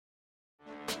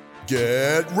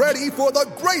Get ready for the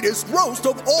greatest roast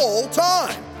of all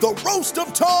time, the Roast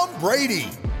of Tom Brady,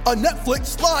 a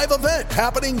Netflix live event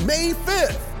happening May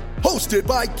 5th. Hosted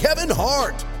by Kevin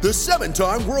Hart, the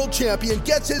 7-time world champion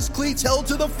gets his cleats held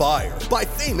to the fire by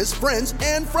famous friends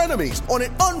and frenemies on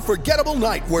an unforgettable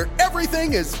night where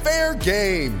everything is fair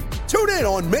game. Tune in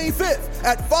on May 5th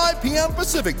at 5 p.m.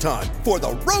 Pacific time for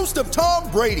the Roast of Tom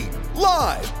Brady,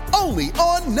 live only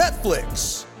on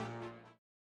Netflix.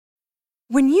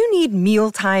 When you need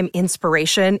mealtime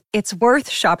inspiration, it's worth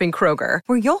shopping Kroger,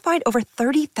 where you'll find over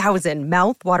 30,000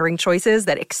 mouth-watering choices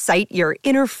that excite your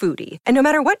inner foodie. And no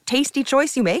matter what tasty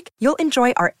choice you make, you'll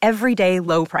enjoy our everyday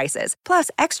low prices, plus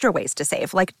extra ways to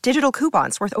save, like digital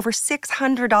coupons worth over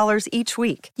 $600 each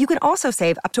week. You can also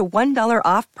save up to $1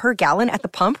 off per gallon at the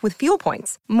pump with fuel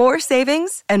points. More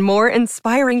savings and more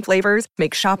inspiring flavors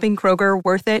make shopping Kroger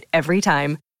worth it every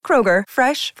time. Kroger,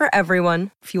 fresh for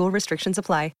everyone. Fuel restrictions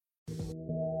apply.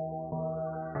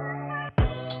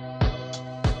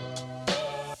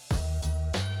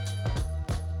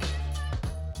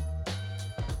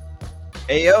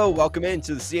 Hey, yo, welcome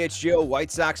into the CHGO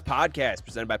White Sox podcast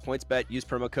presented by PointsBet. Use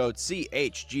promo code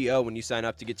CHGO when you sign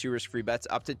up to get 2 risk-free bets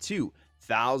up to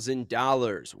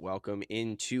 $2,000. Welcome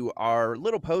into our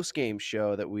little post-game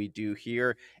show that we do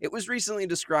here. It was recently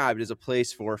described as a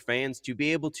place for fans to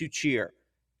be able to cheer.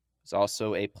 It's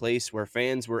also a place where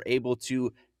fans were able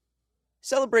to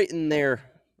celebrate in their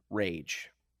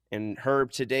rage. And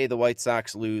Herb, today the White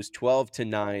Sox lose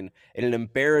 12-9 in an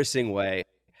embarrassing way,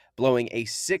 blowing a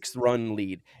 6-run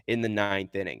lead in the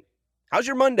 9th inning. How's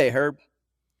your Monday, Herb?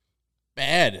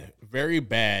 Bad. Very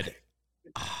bad.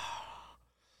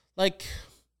 Like,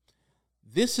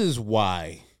 this is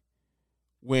why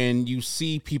when you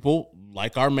see people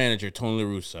like our manager, Tony La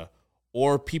Russa,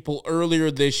 or people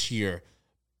earlier this year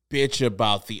bitch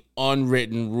about the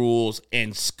unwritten rules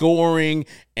and scoring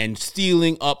and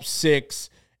stealing up 6,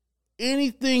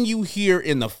 anything you hear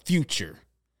in the future,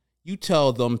 you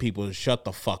tell them people to shut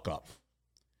the fuck up.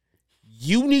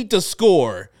 You need to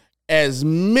score as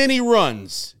many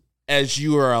runs as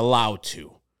you are allowed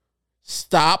to.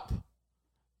 Stop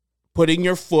putting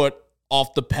your foot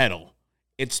off the pedal.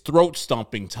 It's throat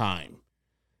stomping time.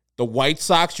 The White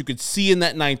Sox, you could see in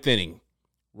that 9th inning,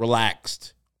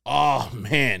 relaxed. Oh,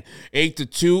 man.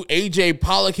 8-2. A.J.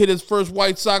 Pollock hit his first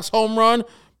White Sox home run.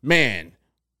 Man,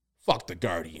 fuck the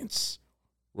Guardians.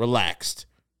 Relaxed.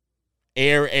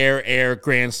 Air,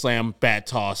 grand slam, bat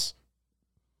toss.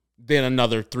 Then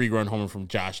another 3-run homer from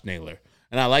Josh Naylor.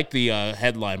 And I like the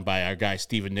headline by our guy,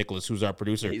 Steven Nicholas, who's our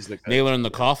producer. Naylor in the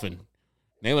coffin.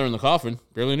 Naylor in the coffin.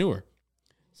 Barely knew her.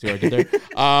 See what I did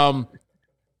there?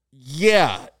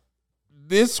 Yeah.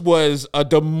 This was a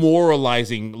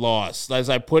demoralizing loss. As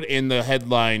I put in the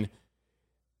headline,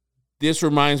 this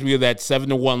reminds me of that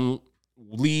 7-1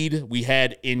 lead we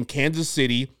had in Kansas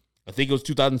City. I think it was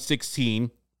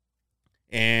 2016.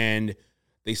 And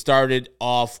they started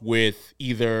off with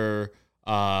either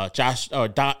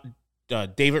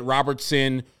David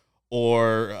Robertson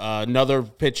or another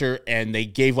pitcher, and they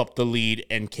gave up the lead,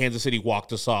 and Kansas City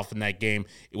walked us off in that game.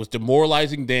 It was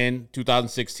demoralizing then,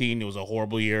 2016. It was a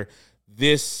horrible year.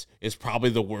 This is probably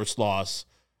the worst loss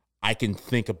I can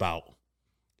think about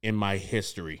in my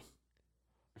history.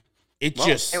 It's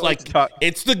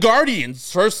it's the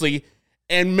Guardians, firstly.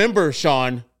 And remember,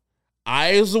 Sean,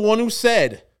 I was the one who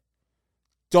said,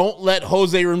 don't let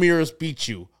Jose Ramirez beat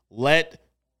you. Let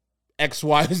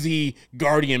XYZ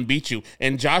Guardian beat you.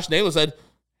 And Josh Naylor said,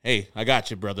 hey, I got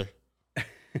you, brother.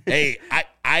 Hey,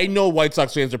 I know White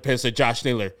Sox fans are pissed at Josh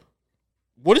Naylor.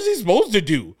 What is he supposed to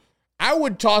do? I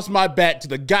would toss my bat to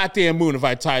the goddamn moon if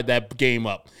I tied that game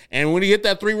up. And when he hit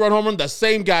that 3-run home run, the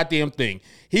same goddamn thing.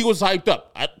 He was hyped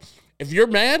up. If you're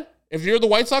mad, if you're the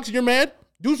White Sox and you're mad,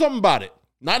 do something about it.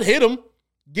 Not hit him.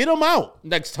 Get him out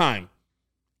next time.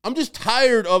 I'm just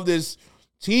tired of this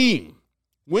team.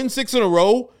 Win 6 in a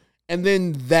row, and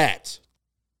then that.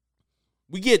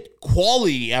 We get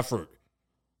quality effort.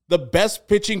 The best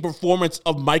pitching performance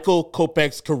of Michael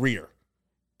Kopech's career.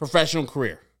 Professional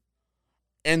career.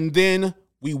 And then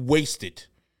we waste it.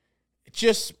 It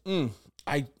just,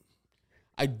 I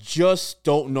just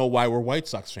don't know why we're White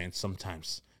Sox fans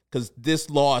sometimes. Because this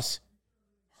loss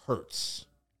hurts.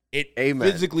 It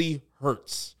physically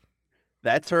hurts.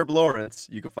 That's Herb Lawrence.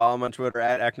 You can follow him on Twitter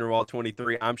at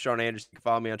Ecknerwall23. I'm Sean Anderson. You can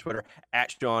follow me on Twitter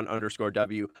at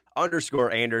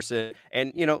Sean_W_Anderson.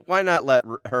 And, you know, why not let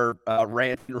her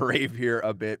rant and rave here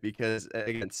a bit? Because,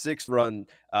 again, 6-run,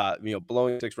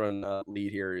 blowing 6-run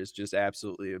lead here is just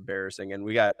absolutely embarrassing. And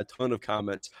we got a ton of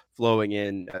comments flowing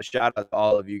in. Shout out to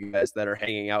all of you guys that are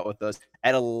hanging out with us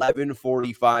at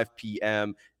 11:45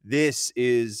 p.m. This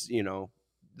is,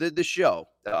 the show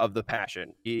of the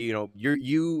passion.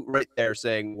 You right there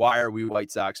saying, why are we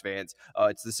White Sox fans?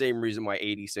 It's the same reason why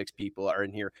 86 people are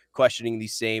in here questioning the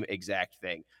same exact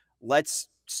thing. Let's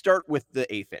start with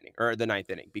the eighth inning or the ninth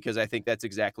inning, because I think that's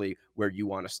exactly where you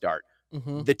want to start.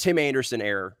 Mm-hmm. The Tim Anderson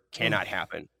error cannot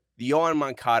happen. The Yoan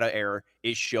Moncada error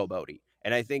is showboaty.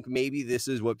 And I think maybe this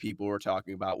is what people were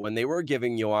talking about when they were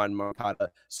giving Yoan Moncada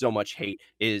so much hate,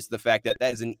 is the fact that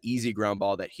that is an easy ground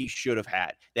ball that he should have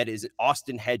had. That is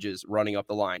Austin Hedges running up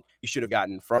the line. He should have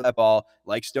gotten in front of that ball.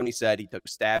 Like Stoney said, he took a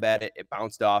stab at it. It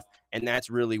bounced off. And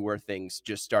that's really where things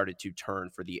just started to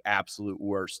turn for the absolute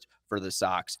worst for the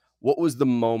Sox. What was the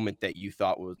moment that you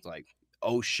thought was like,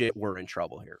 oh shit, we're in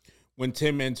trouble here? When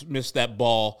Tim missed that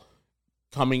ball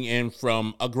coming in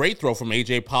from a great throw from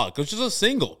A.J. Pollock. It was just a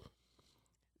single.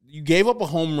 You gave up a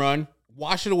home run,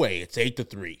 wash it away. It's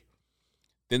 8-3.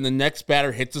 Then the next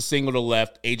batter hits a single to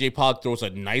left. A.J. Pollock throws a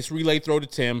nice relay throw to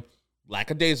Tim.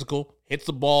 Lackadaisical. Hits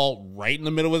the ball right in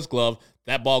the middle of his glove.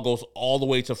 That ball goes all the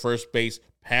way to first base,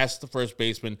 past the first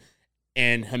baseman.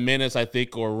 And Jimenez, I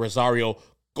think, or Rosario,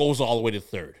 goes all the way to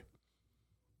third.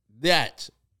 That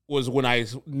was when I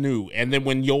knew. And then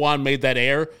when Yoan made that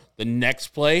error, the next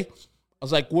play, I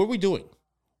was like, what are we doing?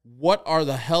 What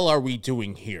the hell are we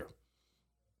doing here?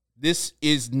 This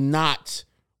is not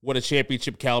what a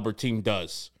championship caliber team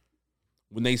does.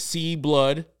 When they see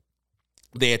blood,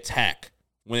 they attack.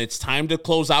 When it's time to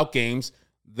close out games,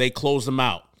 they close them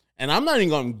out. And I'm not even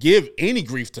going to give any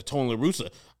grief to Tony La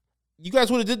Russa. You guys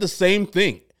would have did the same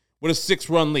thing with a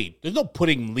 6-run lead. There's no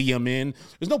putting Liam in.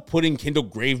 There's no putting Kendall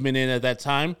Graveman in at that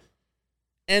time.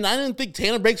 And I didn't think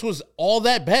Tanner Bakes was all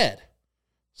that bad.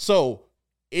 So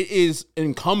it is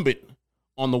incumbent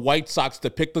on the White Sox to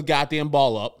pick the goddamn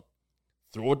ball up,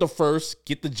 throw it to first,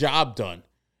 get the job done.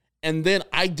 And then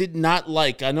I did not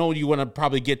like, I know you want to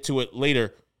probably get to it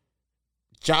later,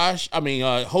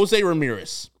 Jose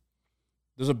Ramirez.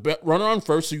 There's a runner on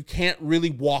first, so you can't really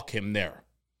walk him there.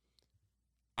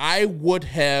 I would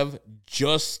have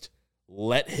just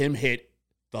let him hit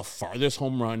the farthest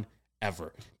home run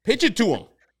ever. Pitch it to him.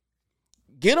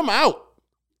 Get him out.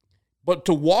 But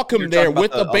to walk him there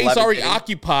with the base already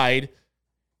occupied,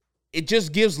 it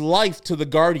just gives life to the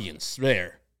Guardians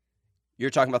there. You're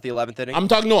talking about the 11th inning? I'm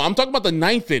talking about the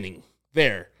 9th inning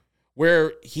there,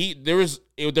 where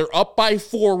they're up by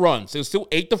 4 runs. It was still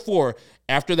 8-4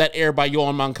 after that error by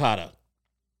Yoan Moncada.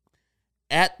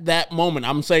 At that moment,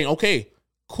 I'm saying, okay,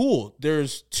 cool.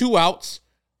 There's 2 outs.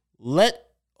 Let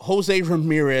Jose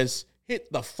Ramirez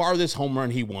hit the farthest home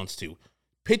run he wants to.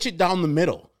 Pitch it down the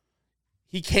middle.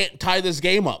 He can't tie this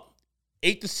game up.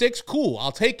 8-6, cool.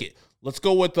 I'll take it. Let's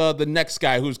go with the next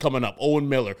guy who's coming up, Owen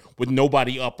Miller, with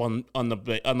nobody up on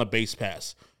the base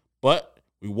pass. But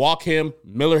we walk him.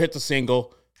 Miller hits a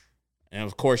single. And,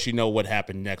 of course, you know what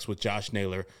happened next with Josh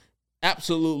Naylor.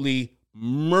 Absolutely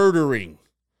murdering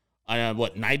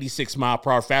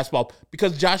 96-mile-per-hour fastball,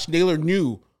 because Josh Naylor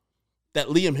knew that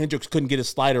Liam Hendriks couldn't get his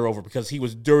slider over because he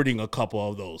was dirting a couple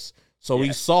of those. So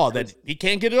he saw that he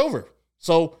can't get it over.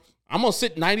 So I'm going to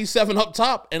sit 97 up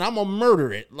top, and I'm going to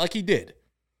murder it like he did.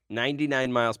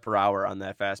 99 miles per hour on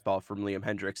that fastball from Liam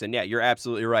Hendriks. And yeah, you're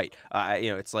absolutely right.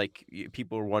 It's like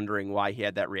people were wondering why he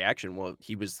had that reaction. Well,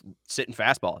 he was sitting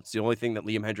fastball. It's the only thing that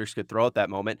Liam Hendriks could throw at that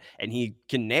moment, and he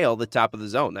can nail the top of the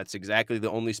zone. That's exactly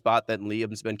the only spot that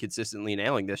Liam's been consistently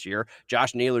nailing this year.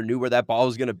 Josh Naylor knew where that ball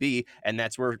was going to be, and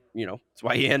that's where, that's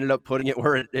why he ended up putting it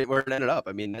where it ended up.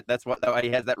 I mean, that's why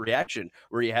he has that reaction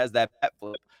where he has that bat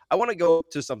flip. I want to go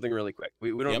to something really quick.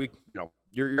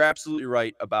 You're absolutely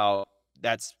right about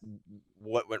that's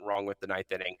what went wrong with the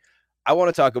 9th inning. I want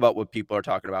to talk about what people are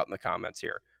talking about in the comments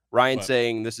here. Ryan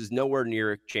saying this is nowhere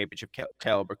near a championship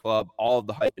caliber club. All of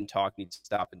the hype and talk needs to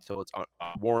stop until it's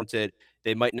unwarranted.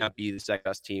 They might not be the second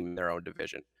best team in their own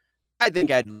division. I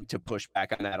think I'd like to push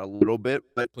back on that a little bit,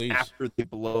 but after they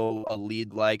blow a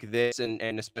lead like this, and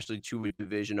especially to a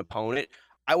division opponent,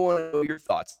 I want to know your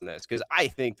thoughts on this, because I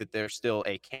think that they're still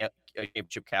a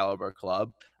championship caliber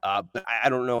club. But I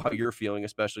don't know how you're feeling,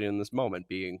 especially in this moment,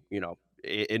 being,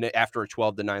 after a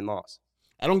 12-9 loss.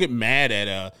 I don't get mad at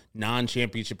a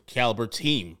non-championship caliber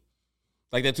team.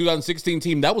 Like that 2016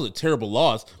 team, that was a terrible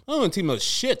loss. I don't know, the team was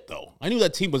shit, though. I knew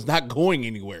that team was not going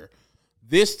anywhere.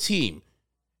 This team,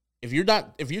 if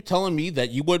you're telling me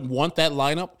that you wouldn't want that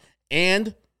lineup,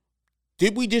 and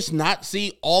did we just not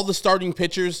see all the starting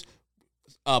pitchers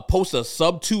post a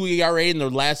sub-2 ERA in their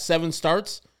last 7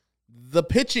 starts? The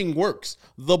pitching works.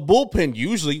 The bullpen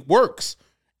usually works.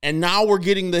 And now we're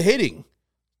getting the hitting.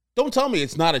 Don't tell me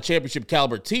it's not a championship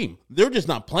caliber team. They're just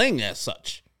not playing as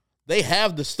such. They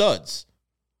have the studs.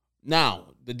 Now,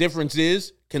 the difference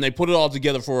is, can they put it all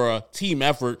together for a team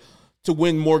effort to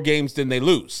win more games than they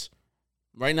lose.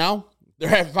 Right now, they're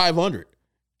at 500.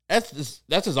 That's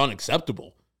just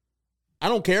unacceptable. I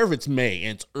don't care if it's May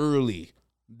and it's early.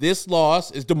 This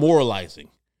loss is demoralizing.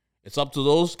 It's up to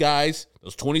those guys,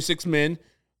 those 26 men,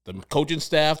 the coaching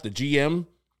staff, the GM,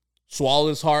 swallow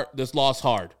this loss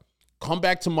hard. Come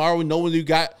back tomorrow knowing you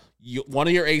got one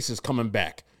of your aces coming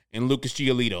back in Lucas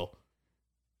Giolito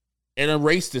and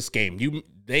erase this game.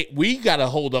 We got to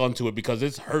hold on to it because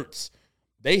it hurts.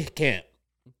 They can't.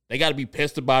 They got to be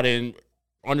pissed about it and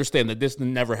understand that this will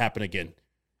never happen again.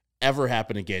 Ever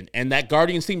happen again. And that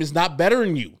Guardians team is not better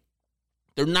than you.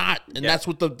 They're not. And that's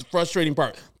what the frustrating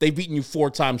part. They've beaten you 4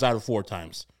 times out of 4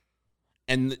 times.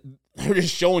 And they're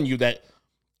just showing you that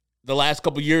the last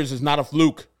couple of years is not a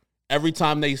fluke. Every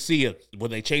time they see it, when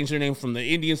they change their name from the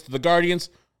Indians to the Guardians,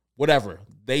 whatever.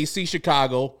 They see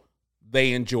Chicago,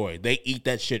 they enjoy. They eat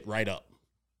that shit right up.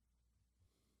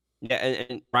 Yeah,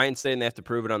 and Ryan's saying they have to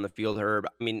prove it on the field, Herb.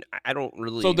 I mean, I don't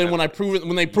really. So then when they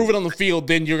prove it on the field,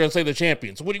 then you're gonna say they're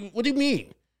champions. What do you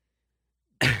mean?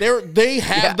 They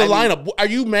have the lineup. Are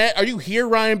you mad? Are you here,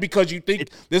 Ryan, because you think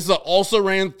this is an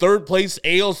also-ran third-place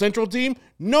AL Central team?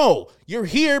 No, you're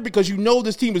here because you know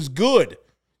this team is good.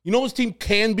 You know this team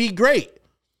can be great,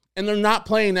 and they're not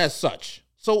playing as such.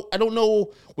 So I don't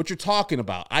know what you're talking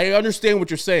about. I understand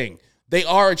what you're saying. They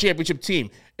are a championship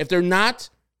team. If they're not,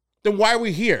 then why are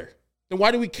we here? Then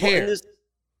why do we care? Well,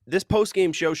 this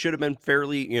post-game show should have been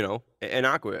fairly,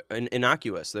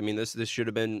 innocuous. I mean, this should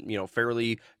have been,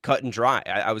 fairly cut and dry.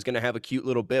 I was going to have a cute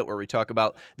little bit where we talk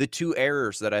about the 2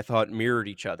 errors that I thought mirrored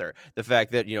each other. The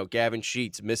fact that, Gavin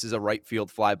Sheets misses a right field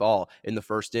fly ball in the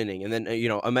first inning. And then,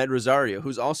 Ahmed Rosario,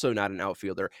 who's also not an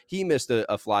outfielder, he missed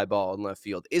a fly ball in left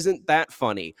field. Isn't that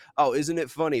funny? Oh, isn't it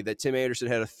funny that Tim Anderson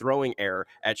had a throwing error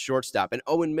at shortstop and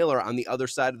Owen Miller on the other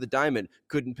side of the diamond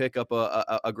couldn't pick up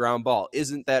a ground ball?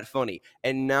 Isn't that funny?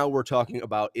 And now we're talking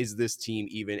about, is this team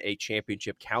even a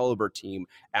championship caliber team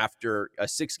after a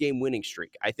 6-game winning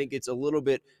streak? I think it's a little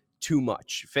bit too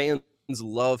much. Fans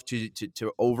love to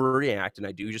overreact, and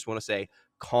I do just want to say,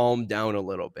 calm down a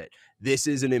little bit. This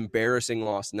is an embarrassing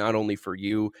loss, not only for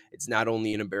you. It's not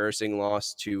only an embarrassing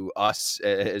loss to us,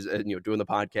 as doing the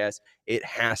podcast. It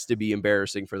has to be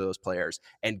embarrassing for those players.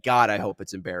 And God, I hope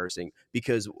it's embarrassing,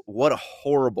 because what a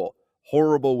horrible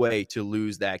way to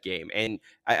lose that game. And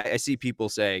I see people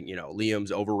saying,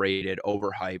 Liam's overrated,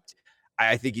 overhyped.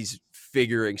 I think he's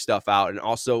figuring stuff out. And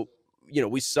also,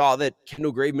 we saw that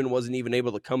Kendall Graveman wasn't even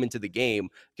able to come into the game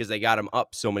because they got him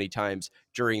up so many times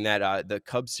during that the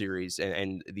Cubs series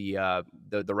and the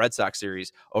Red Sox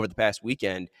series over the past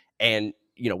weekend. And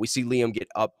we see Liam get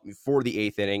up for the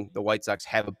 8th inning. The White Sox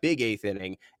have a big 8th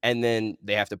inning, and then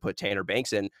they have to put Tanner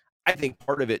Banks in. I think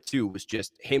part of it too was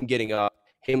just him getting up,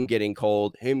 him getting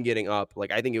cold, him getting up.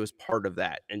 Like, I think it was part of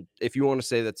that. And if you want to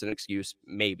say that's an excuse,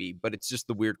 maybe, but it's just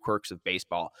the weird quirks of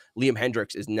baseball. Liam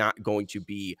Hendriks is not going to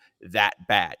be that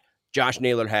bad. Josh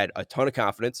Naylor had a ton of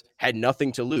confidence, had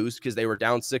nothing to lose because they were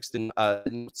down 6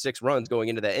 runs going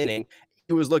into that inning.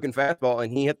 He was looking fastball,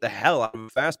 and he hit the hell out of a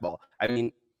fastball. I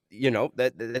mean,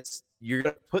 that's you're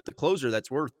going to put the closer that's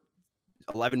worth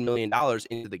 $11 million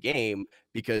into the game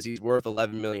because he's worth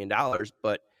 $11 million,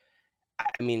 but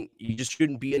I mean, you just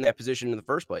shouldn't be in that position in the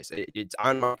first place. It's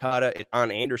on Moncada, it's on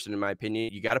Anderson, in my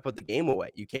opinion. You got to put the game away.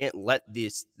 You can't let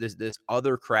this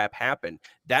other crap happen.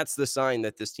 That's the sign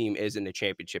that this team isn't a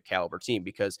championship caliber team,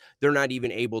 because they're not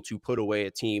even able to put away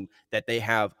a team that they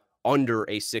have under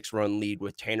a 6-run lead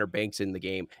with Tanner Banks in the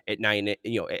game at 9,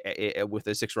 with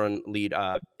a 6-run lead,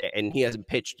 and he hasn't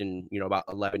pitched in about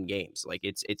 11 games. Like,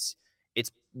 it's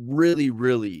really,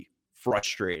 really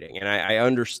frustrating. And I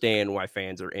understand why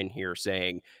fans are in here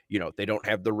saying, they don't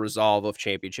have the resolve of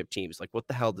championship teams. Like, what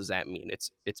the hell does that mean?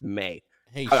 It's May.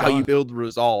 Hey, how you build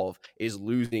resolve is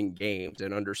losing games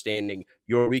and understanding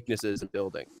your weaknesses and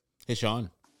building. Hey,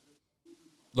 Sean,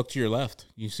 look to your left.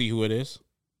 You see who it is?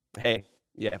 Hey,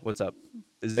 yeah, what's up?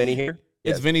 Is Vinny here?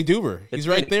 It's Vinny Duber. He's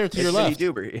right there to your left.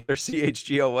 Vinny Duber, your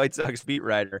CHGO White Sox beat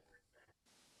writer.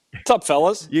 What's up,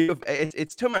 fellas?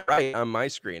 It's to my right on my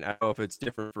screen. I don't know if it's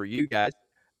different for you guys,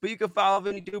 but you can follow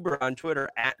Vinny Duber on Twitter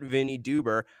at Vinny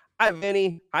Duber. Hi,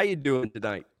 Vinny. How you doing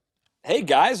tonight? Hey,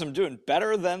 guys. I'm doing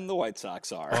better than the White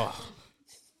Sox are.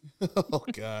 Oh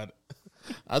God.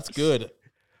 That's good.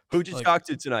 Who'd you talk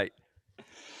to tonight?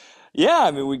 Yeah,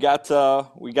 I mean, we got Tony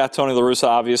La Russa,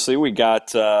 obviously. We got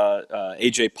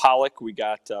AJ Pollock. We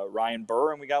got Ryan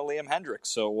Burr, and we got Liam Hendriks.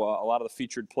 So a lot of the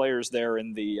featured players there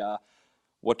in the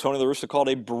what Tony La Russa called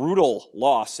a brutal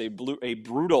loss, a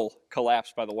brutal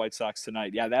collapse by the White Sox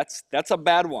tonight. Yeah, that's a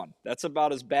bad one. That's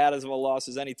about as bad as of a loss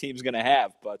as any team's going to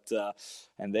have. But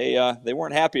and they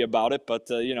weren't happy about it. But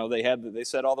they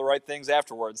said all the right things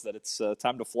afterwards, that it's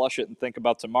time to flush it and think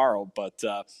about tomorrow. But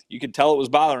you could tell it was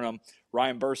bothering them.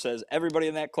 Ryan Burr says everybody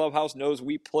in that clubhouse knows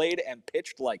we played and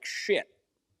pitched like shit.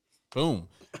 Boom.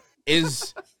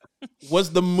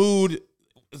 Was the mood?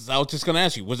 I was just going to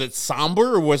ask you, was it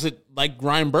somber or was it like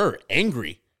Ryan Burr,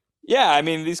 angry? Yeah, I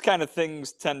mean, these kind of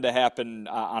things tend to happen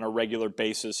on a regular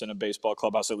basis in a baseball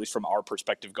clubhouse, at least from our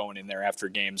perspective going in there after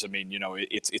games. I mean,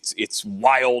 it's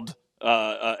wild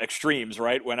extremes,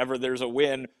 right? Whenever there's a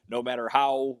win, no matter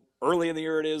how early in the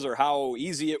year it is or how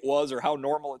easy it was or how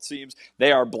normal it seems,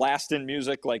 they are blasting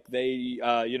music like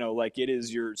like it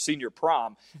is your senior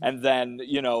prom. And then,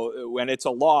 when it's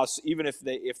a loss, even if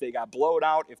they got blown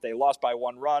out, if they lost by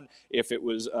 1 run, if it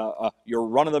was your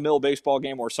run-of-the-mill baseball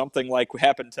game or something like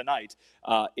happened tonight,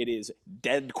 it is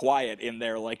dead quiet in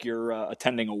there like you're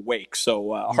attending a wake.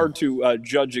 So hard to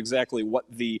judge exactly what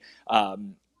the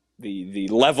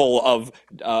level of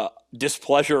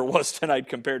displeasure was tonight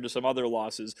compared to some other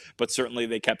losses, but certainly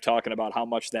they kept talking about how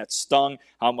much that stung,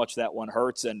 how much that one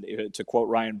hurts, and to quote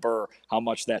Ryan Burr, how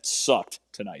much that sucked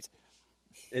tonight.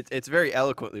 It's very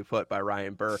eloquently put by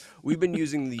Ryan Burr. We've been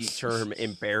using the term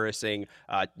embarrassing.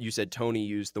 You said Tony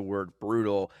used the word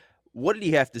brutal. What did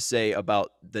he have to say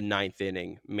about the 9th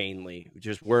inning, mainly,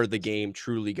 just where the game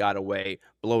truly got away,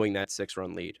 blowing that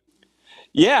 6-run lead?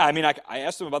 Yeah, I mean, I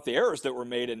asked him about the errors that were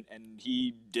made, and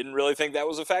he didn't really think that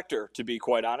was a factor, to be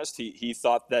quite honest. He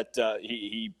thought that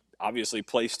he obviously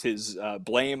placed his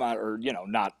blame on, or,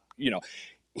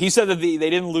 he said that they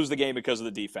didn't lose the game because of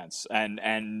the defense.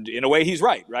 And in a way, he's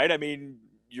right? I mean,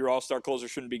 your all-star closer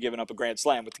shouldn't be giving up a grand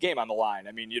slam with the game on the line.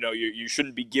 I mean, you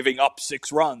shouldn't be giving up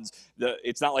 6 runs.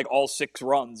 It's not like all 6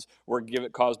 runs were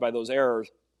caused by those errors.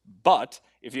 But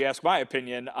if you ask my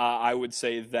opinion, I would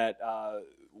say that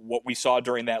what we saw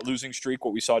during that losing streak,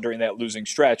 what we saw during that losing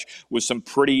stretch was some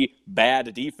pretty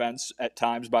bad defense at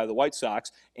times by the White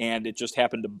Sox, and it just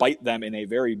happened to bite them in a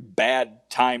very bad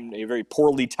time, a very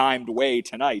poorly timed way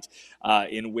tonight,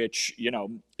 in which,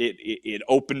 it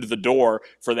opened the door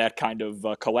for that kind of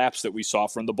collapse that we saw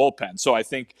from the bullpen. So I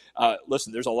think,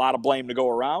 listen, there's a lot of blame to go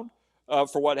around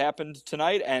for what happened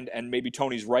tonight, and maybe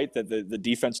Tony's right that the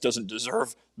defense doesn't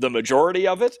deserve the majority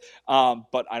of it,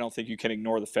 but I don't think you can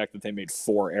ignore the fact that they made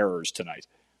 4 errors tonight.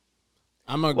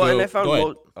 I'm gonna go. And I found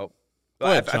go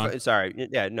ahead, sorry.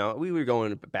 Yeah, no, we were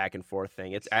going back and forth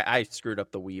thing. I screwed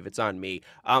up the weave. It's on me.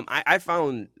 I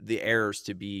found the errors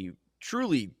to be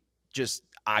truly just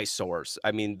eyesores.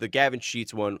 I mean, the Gavin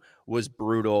Sheets one was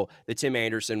brutal. The Tim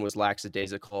Anderson was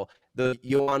lackadaisical. The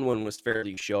Yohan one was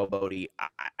fairly showboaty.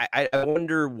 I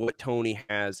wonder what Tony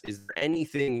has. Is there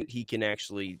anything that he can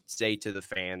actually say to the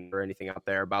fan or anything out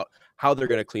there about how they're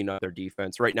going to clean up their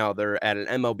defense? Right now, they're at an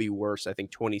MLB worst, I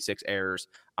think 26 errors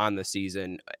on the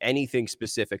season. Anything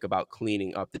specific about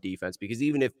cleaning up the defense? Because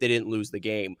even if they didn't lose the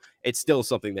game, it's still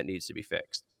something that needs to be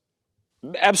fixed.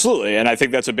 Absolutely, and I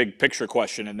think that's a big picture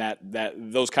question, and that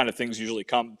those kind of things usually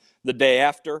come the day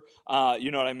after. You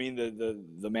know what I mean?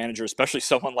 The manager, especially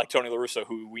someone like Tony La Russa,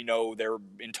 who we know their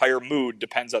entire mood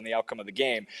depends on the outcome of the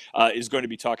game, is going to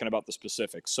be talking about the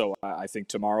specifics. So I think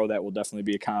tomorrow that will definitely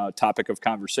be a topic of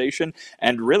conversation.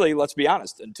 And really, let's be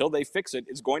honest, until they fix it,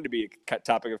 it's going to be a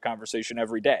topic of conversation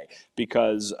every day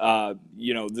because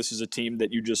this is a team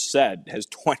that you just said has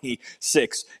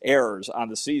 26 errors on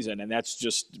the season, and it's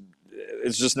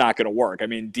just not going to work. I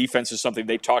mean, defense is something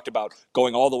they talked about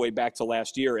going all the way back to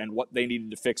last year and what they needed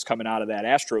to fix coming out of that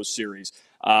Astros series.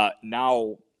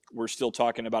 Now we're still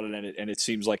talking about it, and it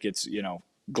seems like it's,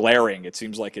 glaring. It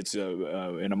seems like it's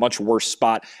in a much worse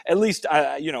spot, at least,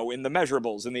 in the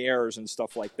measurables, in the errors and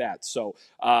stuff like that. So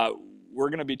we're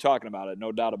going to be talking about it,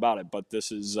 no doubt about it. But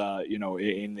this is,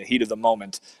 in the heat of the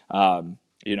moment,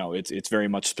 it's very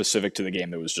much specific to the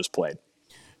game that was just played.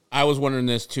 I was wondering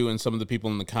this too, and some of the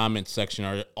people in the comments section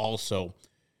are also.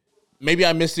 Maybe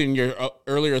I missed it in your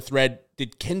earlier thread.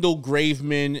 Did Kendall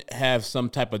Graveman have some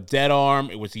type of dead arm?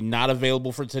 Was he not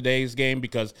available for today's game?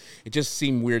 Because it just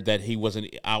seemed weird that he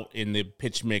wasn't out in the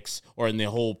pitch mix or in the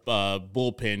whole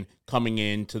bullpen coming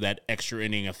into that extra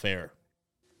inning affair.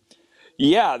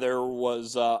 Yeah, there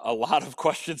was a lot of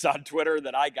questions on Twitter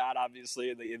that I got, obviously,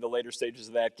 in the later stages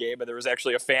of that game. And there was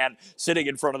actually a fan sitting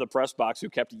in front of the press box who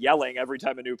kept yelling every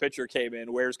time a new pitcher came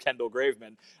in, "Where's Kendall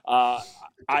Graveman?" I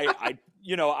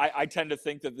tend to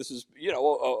think that this is,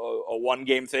 a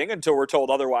one-game thing until we're told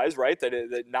otherwise, right?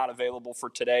 That not available for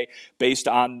today based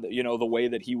on, the way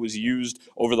that he was used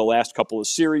over the last couple of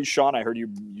series. Sean, I heard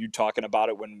you talking about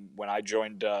it when I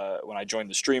joined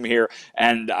the stream here,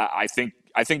 and I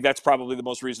think that's probably the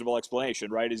most reasonable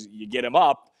explanation, right? Is you get him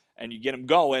up and you get him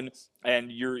going,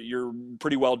 and you're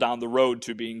pretty well down the road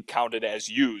to being counted as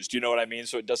used. You know what I mean?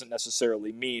 So it doesn't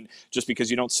necessarily mean just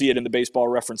because you don't see it in the Baseball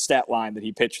Reference stat line that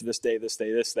he pitched this day,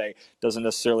 doesn't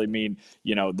necessarily mean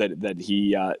that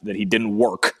he didn't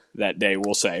work that day.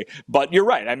 We'll say, but you're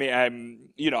right. I mean,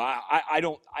 I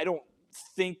don't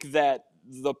think that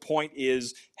the point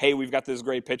is, hey, we've got this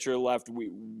great pitcher left.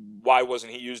 Why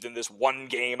wasn't he used in this one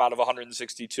game out of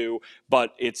 162?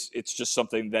 But it's just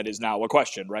something that is now a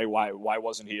question, right? Why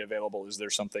wasn't he available? Is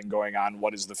there something going on?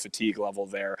 What is the fatigue level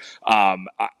there?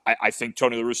 I think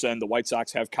Tony La Russa and the White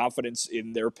Sox have confidence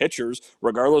in their pitchers,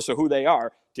 regardless of who they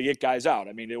are, to get guys out.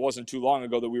 I mean, it wasn't too long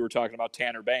ago that we were talking about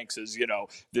Tanner Banks as,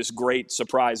 this great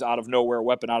surprise out of nowhere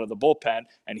weapon out of the bullpen,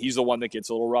 and he's the one that gets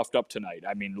a little roughed up tonight.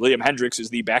 I mean, Liam Hendriks is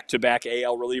the back-to-back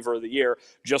AL reliever of the year,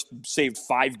 just saved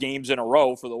 5 games in a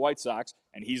row for the White Sox,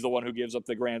 and he's the one who gives up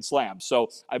the grand slam. So,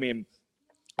 I mean,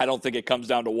 I don't think it comes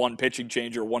down to one pitching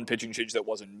change or one pitching change that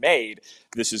wasn't made.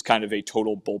 This is kind of a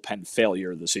total bullpen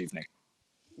failure this evening.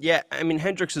 Yeah, I mean,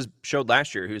 Hendricks has showed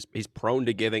last year he's prone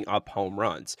to giving up home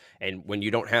runs. And when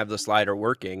you don't have the slider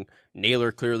working,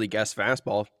 Naylor clearly guessed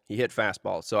fastball. He hit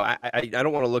fastball. So I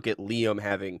don't want to look at Liam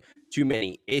having too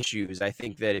many issues. I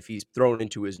think that if he's thrown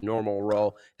into his normal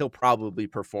role, he'll probably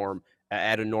perform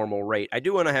at a normal rate. I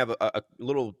do want to have a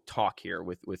little talk here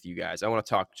with you guys. I want to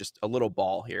talk just a little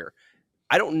ball here.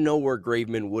 I don't know where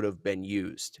Graveman would have been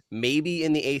used. Maybe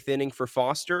in the 8th inning for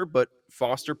Foster, but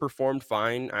Foster performed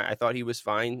fine. I thought he was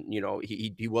fine.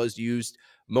 He was used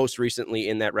most recently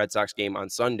in that Red Sox game on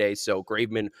Sunday. So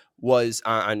Graveman was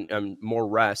on more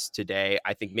rest today.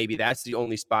 I think maybe that's the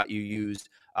only spot you used.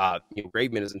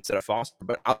 Graveman is instead of Foster.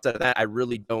 But outside of that, I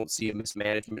really don't see a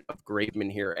mismanagement of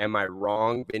Graveman here. Am I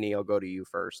wrong? Vinny, I'll go to you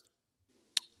first.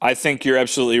 I think you're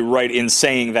absolutely right in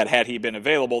saying that had he been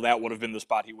available, that would have been the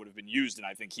spot he would have been used. And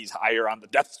I think he's higher on the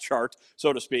depth chart,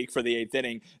 so to speak, for the 8th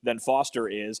inning than Foster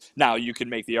is. Now, you can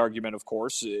make the argument, of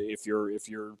course, if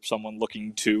you're someone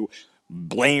looking to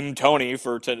blame Tony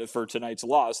for tonight's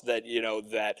loss, that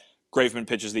that Graveman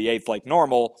pitches the 8th like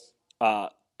normal.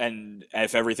 And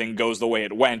if everything goes the way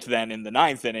it went, then in the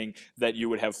 9th inning, that you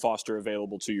would have Foster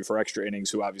available to you for extra innings,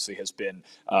 who obviously has been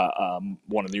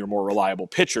one of your more reliable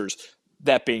pitchers.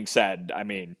 That being said, I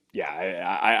mean,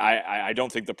 yeah, I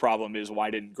don't think the problem is why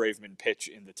didn't Graveman pitch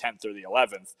in the 10th or the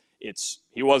 11th.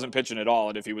 He wasn't pitching at all,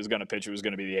 and if he was going to pitch, it was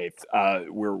going to be the 8th.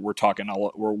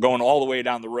 We're going all the way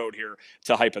down the road here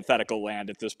to hypothetical land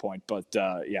at this point, but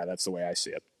yeah, that's the way I see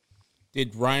it.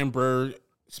 Did Ryan Burr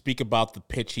speak about the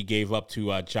pitch he gave up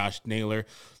to Josh Naylor?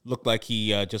 Looked like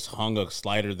he just hung a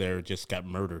slider there, just got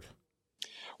murdered.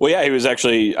 Well, yeah, he was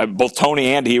actually both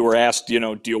Tony and he were asked,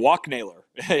 do you walk Naylor?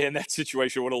 In that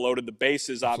situation, would have loaded the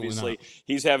bases. Obviously,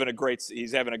 he's having a great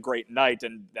night,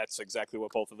 and that's exactly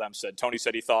what both of them said. Tony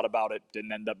said he thought about it,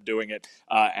 didn't end up doing it,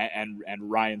 and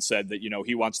Ryan said that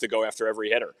he wants to go after every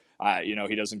hitter.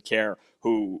 He doesn't care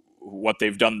what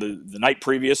they've done the night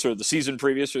previous or the season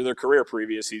previous or their career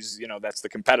previous. He's that's the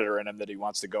competitor in him, that he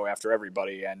wants to go after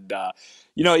everybody. And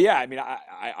yeah, I mean,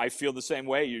 I feel the same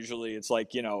way. Usually, it's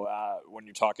like when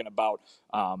you're talking about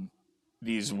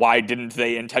these why didn't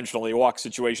they intentionally walk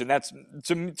situation, that's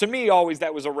to me always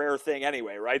that was a rare thing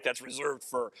anyway, right? That's reserved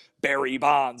for Barry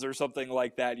Bonds or something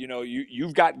like that.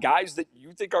 You've got guys that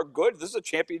you think are good. This is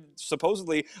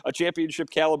supposedly a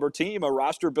championship caliber team, a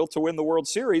roster built to win the World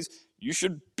Series. You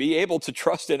should be able to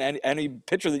trust in any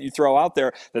pitcher that you throw out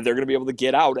there that they're going to be able to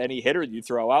get out any hitter that you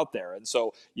throw out there. And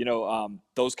so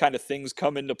those kind of things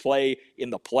come into play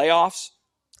in the playoffs.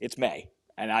 It's May.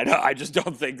 And I just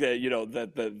don't think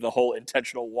that the whole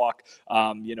intentional walk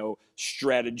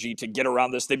strategy to get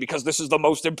around this thing, because this is the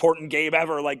most important game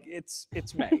ever. Like it's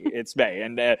May, it's May,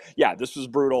 and yeah, this was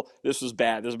brutal. This was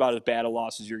bad. This is about as bad a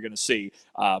loss as you're going to see.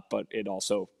 But it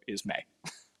also is May.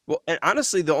 Well, and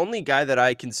honestly, the only guy that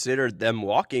I considered them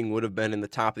walking would have been in the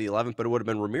top of the 11th, but it would have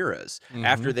been Ramirez. Mm-hmm.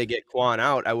 After they get Quan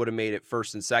out, I would have made it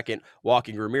first and second,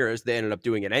 walking Ramirez. They ended up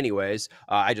doing it anyways.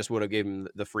 I just would have given him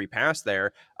the free pass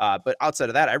there. But outside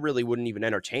of that, I really wouldn't even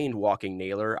entertain walking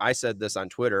Naylor. I said this on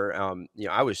Twitter.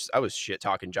 I was shit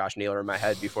talking Josh Naylor in my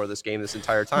head before this game this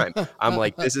entire time. I'm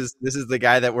like, this is the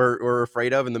guy that we're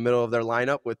afraid of in the middle of their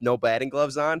lineup with no batting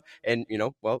gloves on, and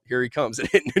well, here he comes and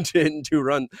hitting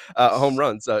 2 home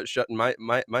runs, shutting my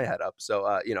head up.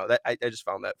 So that I just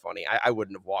found that funny. I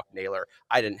wouldn't have walked Naylor.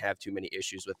 I didn't have too many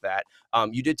issues with that.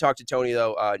 You did talk to Tony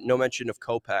though. No mention of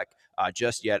Kopech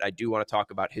just yet. I do want to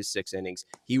talk about his 6 innings.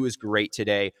 He was great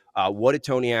today. What did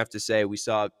Tony have to say? We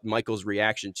saw Michael's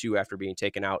reaction too after being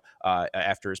taken out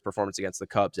after his performance against the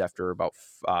Cubs after about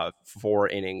 4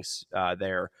 innings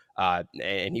there.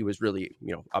 And he was really,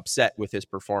 upset with his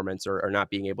performance or not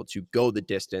being able to go the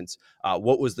distance.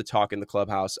 What was the talk in the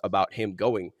clubhouse about him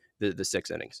going the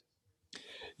 6 innings?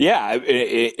 Yeah,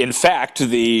 in fact,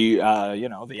 the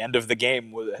end of the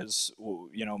game has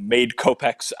made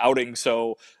Kopech's outing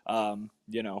so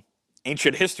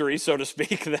ancient history, so to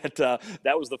speak, that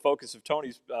that was the focus of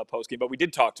Tony's post game. But we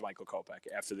did talk to Michael Kopech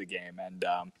after the game, and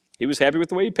he was happy with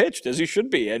the way he pitched, as he should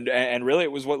be. And really,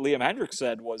 it was what Liam Hendriks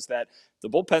said, was that the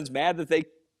bullpen's mad that they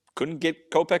couldn't get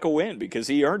Kopech a win because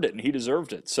he earned it and he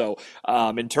deserved it. So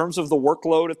in terms of the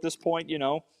workload at this point,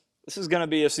 this is going to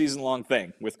be a season-long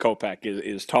thing with Kopech,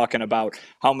 is talking about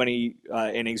how many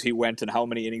innings he went and how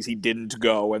many innings he didn't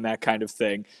go and that kind of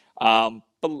thing. But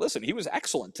listen, he was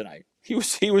excellent tonight. He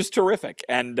was terrific.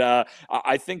 And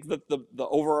I think that the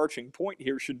overarching point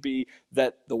here should be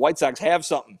that the White Sox have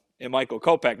something in Michael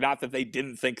Kopech. Not that they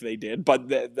didn't think they did, but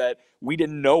that we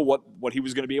didn't know what he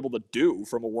was going to be able to do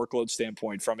from a workload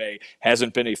standpoint, from a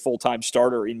hasn't been a full-time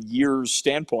starter in years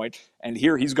standpoint. And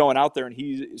here he's going out there and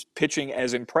he is pitching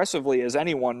as impressively as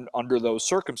anyone under those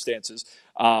circumstances.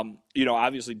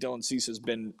 Obviously Dylan Cease has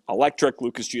been electric.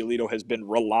 Lucas Giolito has been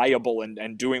reliable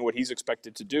and doing what he's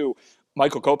expected to do.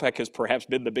 Michael Kopech has perhaps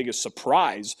been the biggest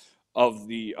surprise of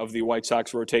the White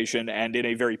Sox rotation, and in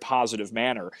a very positive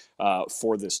manner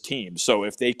for this team. So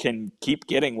if they can keep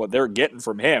getting what they're getting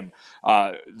from him,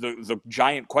 the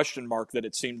giant question mark that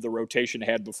it seemed the rotation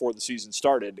had before the season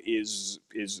started is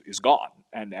gone,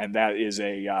 and that is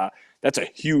that's a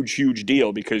huge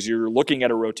deal, because you're looking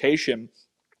at a rotation,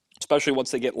 especially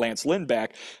once they get Lance Lynn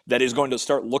back, that is going to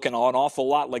start looking an awful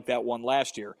lot like that one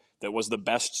last year. That was the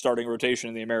best starting rotation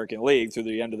in the American League through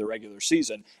the end of the regular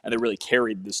season, and they really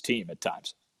carried this team at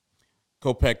times.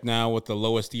 Kopech now with the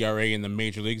lowest ERA in the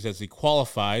major leagues as he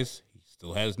qualifies. He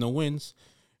still has no wins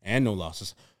and no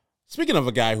losses. Speaking of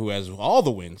a guy who has all the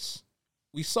wins,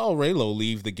 we saw Raylo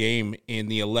leave the game in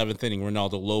the 11th inning,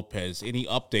 Ronaldo Lopez. Any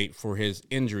update for his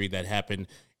injury that happened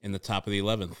in the top of the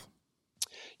 11th?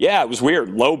 Yeah, it was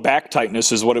weird. Low back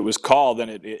tightness is what it was called,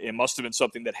 and it must have been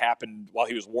something that happened while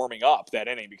he was warming up that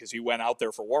inning, because he went out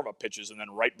there for warm-up pitches, and then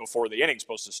right before the inning's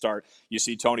supposed to start, you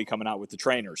see Tony coming out with the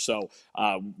trainer. So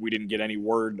we didn't get any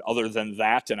word other than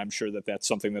that, and I'm sure that that's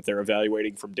something that they're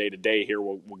evaluating from day to day here.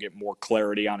 We'll get more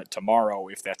clarity on it tomorrow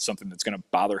if that's something that's going to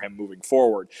bother him moving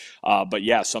forward. But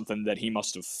yeah, something that he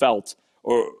must have felt,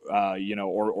 or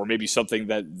maybe something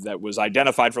that was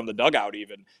identified from the dugout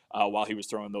even while he was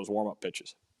throwing those warm-up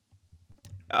pitches.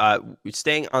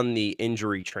 Staying on the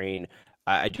injury train,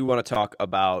 I do want to talk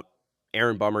about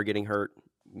Aaron Bummer getting hurt.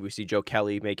 We see Joe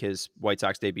Kelly make his White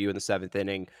Sox debut in the 7th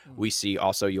inning. We see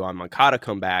also Yoan Moncada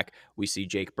come back. We see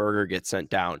Jake Berger get sent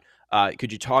down.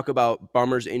 Could you talk about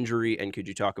Bummer's injury, and could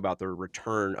you talk about the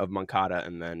return of Moncada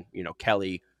and then,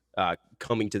 Kelly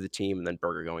coming to the team and then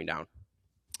Berger going down?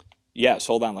 Yes,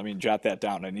 hold on. Let me jot that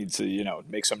down. I need to,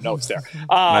 make some notes there.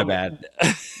 My bad.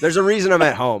 There's a reason I'm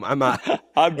at home. I'm not.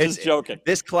 I'm just joking.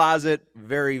 This closet,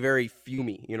 very, very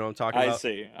fumey. You know what I'm talking about?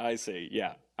 I see.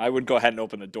 Yeah. I would go ahead and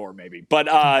open the door maybe. But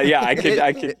yeah, I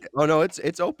could. Oh no,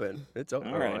 it's open. It's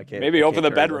open. All right. I can't, maybe open the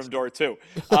bedroom door too.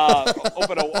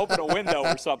 Open a window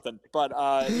or something. But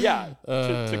yeah,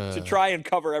 to try and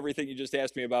cover everything you just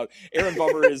asked me about, Aaron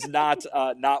Bummer is not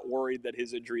worried that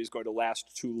his injury is going to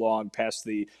last too long past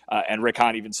the. And Rick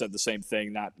Hahn even said the same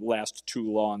thing, not last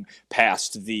too long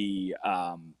past the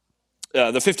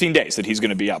 15 days that he's going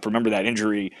to be up. Remember that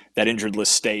injured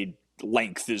list stayed.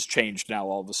 Length is changed now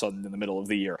all of a sudden in the middle of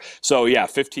the year. So yeah,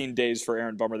 15 days for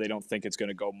Aaron Bummer. They don't think it's going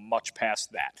to go much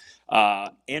past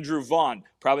that. Andrew Vaughn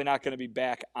Probably not going to be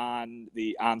back on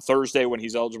Thursday when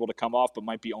he's eligible to come off, but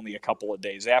might be only a couple of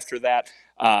days after that.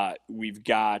 We've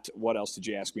got, what else did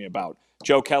you ask me about?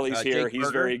 Joe Kelly's here. Jake He's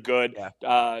Berger. very good.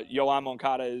 Yeah. Yoan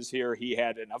Moncada is here. He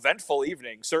had an eventful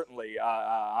evening, certainly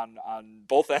on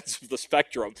both ends of the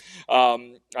spectrum.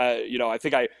 I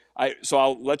think so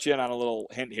I'll let you in on a little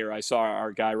hint here. I saw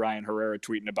our guy Ryan Herrera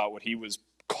tweeting about what he was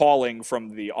calling from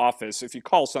the office. If you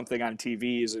call something on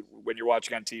TV, when you're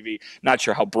watching on TV, not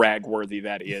sure how brag worthy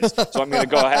that is. So I'm going to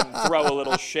go ahead and throw a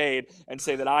little shade and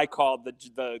say that I called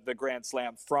the Grand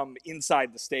Slam from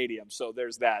inside the stadium. So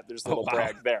there's that. There's a little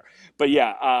brag there. But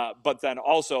yeah, but then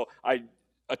also I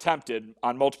attempted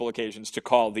on multiple occasions to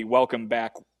call the welcome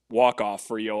back walk-off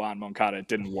for Yoan Moncada. It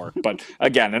didn't work. But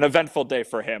again, an eventful day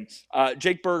for him.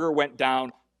 Jake Berger went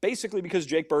down basically because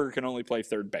Jake Berger can only play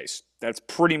third base. That's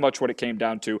pretty much what it came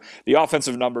down to. The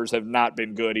offensive numbers have not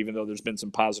been good, even though there's been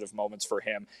some positive moments for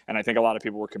him. And I think a lot of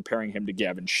people were comparing him to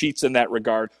Gavin Sheets in that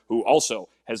regard, who also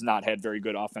has not had very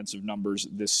good offensive numbers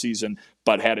this season,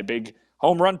 but had a big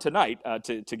home run tonight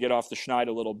to get off the schneid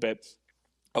a little bit.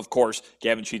 Of course,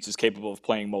 Gavin Sheets is capable of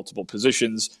playing multiple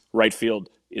positions. Right field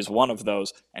is one of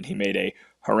those, and he made a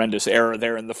horrendous error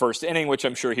there in the first inning, which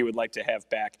I'm sure he would like to have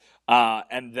back. But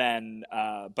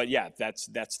yeah,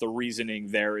 that's the reasoning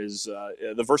there is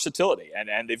the versatility.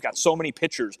 And they've got so many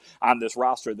pitchers on this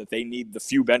roster that they need the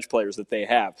few bench players that they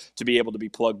have to be able to be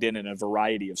plugged in a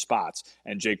variety of spots.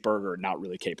 And Jake Berger not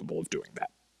really capable of doing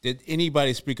that. Did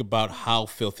anybody speak about how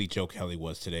filthy Joe Kelly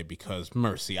was today? Because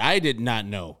mercy, I did not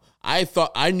know.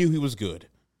 I knew he was good,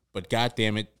 but God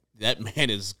damn it, that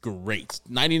man is great.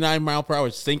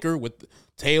 99-mile-per-hour sinker with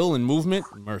tail and movement.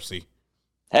 Mercy.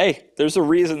 Hey, there's a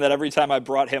reason that every time I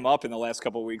brought him up in the last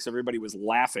couple of weeks, everybody was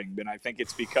laughing, and I think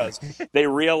it's because they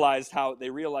realized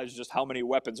just how many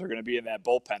weapons are going to be in that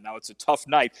bullpen. Now, it's a tough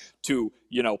night to,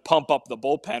 pump up the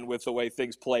bullpen with the way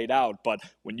things played out, but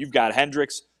when you've got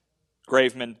Hendriks,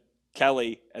 Graveman,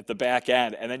 Kelly at the back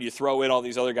end, and then you throw in all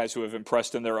these other guys who have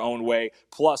impressed in their own way,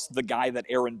 plus the guy that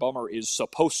Aaron Bummer is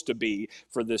supposed to be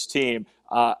for this team.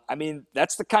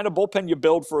 That's the kind of bullpen you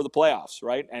build for the playoffs,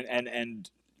 right? And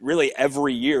really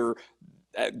every year,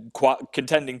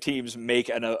 contending teams make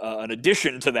an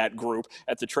addition to that group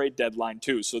at the trade deadline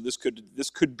too. So this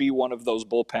could be one of those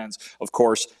bullpens. Of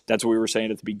course, that's what we were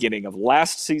saying at the beginning of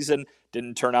last season.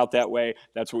 Didn't turn out that way.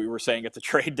 That's what we were saying at the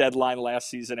trade deadline last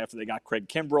season after they got Craig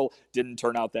Kimbrell. Didn't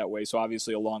turn out that way. So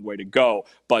obviously a long way to go.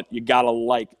 But you got to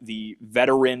like the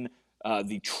veteran,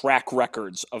 the track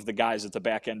records of the guys at the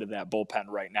back end of that bullpen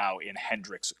right now in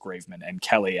Hendriks, Graveman, and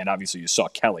Kelly. And obviously you saw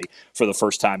Kelly for the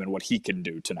first time and what he can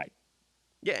do tonight.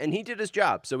 Yeah, and he did his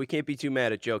job, so we can't be too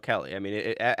mad at Joe Kelly. I mean,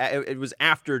 it was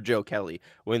after Joe Kelly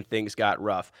when things got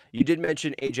rough. You did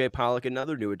mention A.J. Pollock,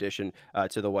 another new addition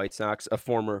to the White Sox, a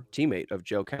former teammate of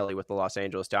Joe Kelly with the Los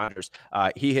Angeles Dodgers.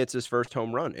 He hits his first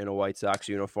home run in a White Sox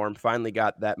uniform, finally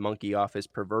got that monkey off his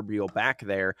proverbial back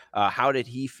there. How did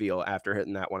he feel after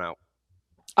hitting that one out?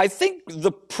 I think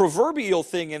the proverbial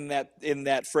thing in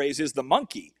that phrase is the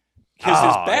monkey.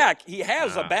 Because his back, he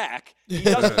has a back. He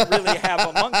doesn't really have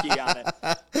a monkey on it.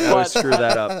 But screw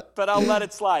that up. But I'll let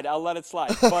it slide.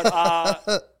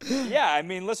 But yeah,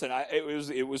 listen,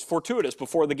 it was fortuitous.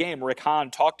 Before the game, Rick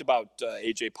Hahn talked about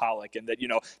A.J. Pollock and that,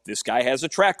 this guy has a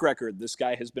track record. This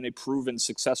guy has been a proven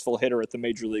successful hitter at the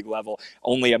major league level.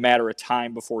 Only a matter of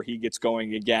time before he gets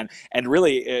going again. And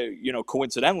really,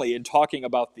 coincidentally, in talking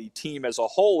about the team as a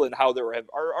whole and how there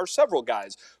are several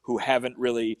guys who haven't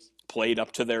really played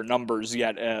up to their numbers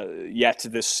yet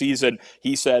this season.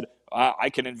 He said, I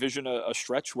can envision a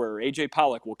stretch where A.J.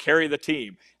 Pollock will carry the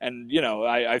team. And,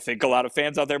 I think a lot of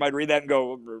fans out there might read that and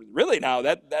go, really now? We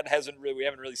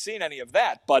haven't really seen any of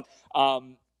that. But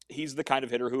he's the kind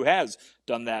of hitter who has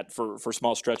done that for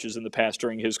small stretches in the past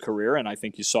during his career. And I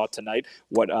think you saw tonight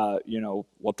what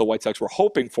the White Sox were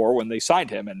hoping for when they signed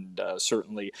him. And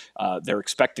certainly they're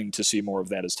expecting to see more of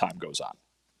that as time goes on.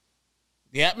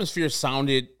 The atmosphere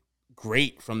sounded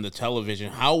great from the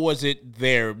television. How was it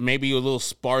there? Maybe a little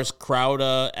sparse crowd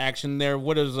action there.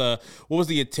 What was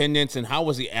the attendance and how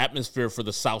was the atmosphere for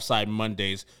the Southside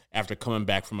Mondays after coming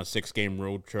back from a 6-game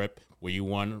road trip where you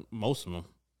won most of them?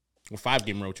 Or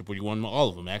 5-game road trip where you won all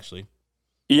of them, actually.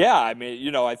 Yeah,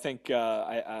 I think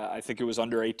I think it was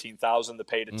under 18,000 the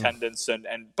paid attendance,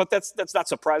 but that's not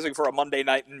surprising for a Monday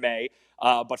night in May.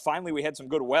 But finally, we had some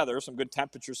good weather, some good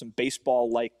temperature, some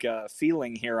baseball-like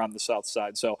feeling here on the south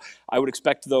side. So I would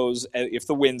expect those, if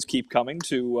the winds keep coming,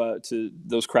 to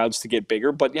those crowds to get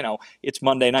bigger. But it's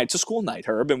Monday night, it's a school night,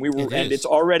 Herb, and it's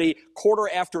already quarter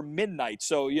after midnight.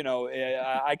 So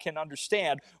I can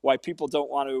understand why people don't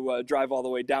want to drive all the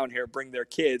way down here, bring their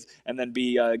kids, and then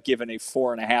be given a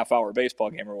 4.5-hour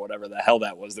baseball game or whatever the hell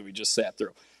that was that we just sat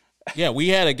through. Yeah, we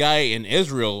had a guy in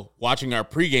Israel watching our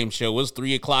pregame show. It was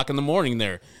 3 o'clock in the morning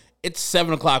there. It's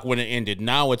 7 o'clock when it ended.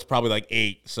 Now it's probably like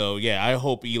 8. So, yeah, I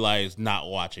hope Eli is not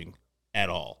watching at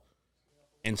all.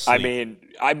 And sleep.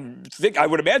 I mean, I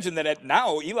would imagine that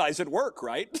now Eli's at work,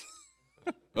 right?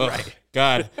 Right.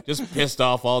 God, just pissed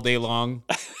off all day long.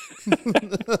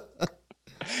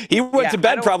 He went to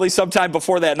bed probably sometime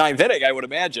before that 9th inning, I would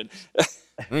imagine.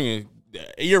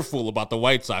 Earful about the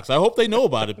White Sox. I hope they know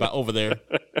about it over there.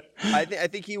 I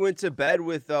think he went to bed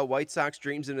with White Sox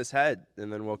dreams in his head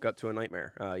and then woke up to a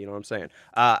nightmare. You know what I'm saying?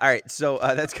 All right, so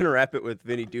that's going to wrap it with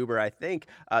Vinny Duber. I think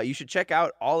you should check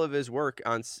out all of his work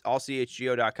on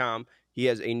allchgo.com. He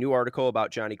has a new article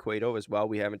about Johnny Cueto as well.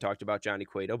 We haven't talked about Johnny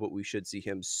Cueto, but we should see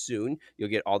him soon. You'll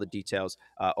get all the details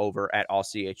over at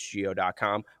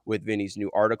allchgo.com with Vinny's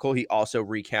new article. He also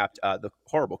recapped the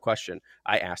horrible question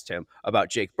I asked him about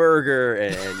Jake Berger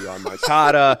and Yohan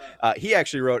Moncada. He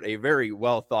actually wrote a very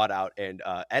well thought out and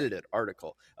edited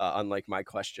article, unlike my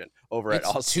question, over at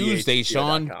allchgo.com. Tuesday,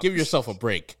 Sean. Give yourself a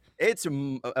break. It's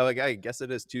I guess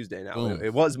it is Tuesday now.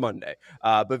 It was Monday.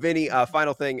 But Vinny,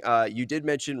 final thing, you did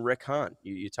mention Rick Hahn.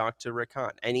 You talked to Rick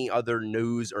Hahn. Any other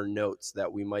news or notes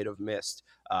that we might have missed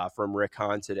from Rick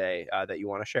Hahn today that you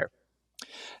want to share?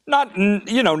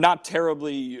 Not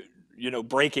terribly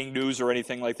breaking news or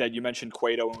anything like that. You mentioned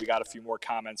Cueto, and we got a few more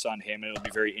comments on him, and it'll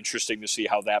be very interesting to see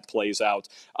how that plays out.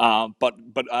 But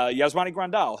Yasmani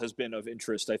Grandal has been of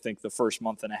interest, I think, the first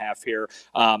month and a half here.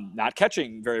 Not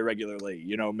catching very regularly.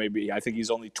 Maybe I think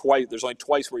he's only twice. There's only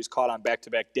twice where he's caught on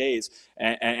back-to-back days,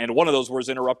 and one of those was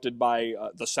interrupted by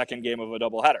the second game of a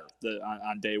doubleheader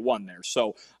on day one there.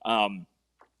 So.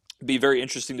 Be very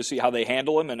interesting to see how they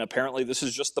handle him, and apparently this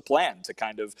is just the plan to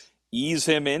kind of ease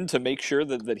him in to make sure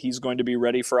that he's going to be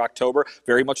ready for October.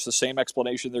 Very much the same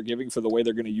explanation they're giving for the way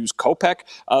they're going to use Kopech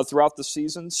throughout the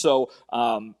season. So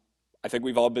I think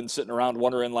we've all been sitting around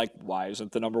wondering, why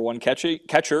isn't the number one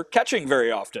catcher catching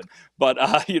very often?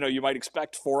 But you might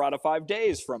expect 4 out of 5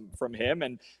 days from him,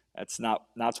 and that's not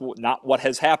what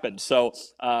has happened. So,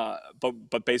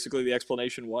 but basically the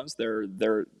explanation was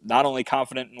they're not only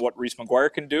confident in what Reese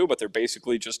McGuire can do, but they're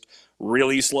basically just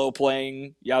really slow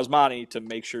playing Yasmani to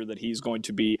make sure that he's going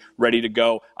to be ready to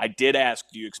go. I did ask,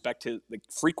 do you expect the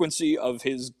frequency of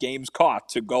his games caught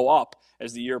to go up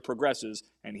as the year progresses?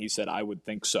 And he said, I would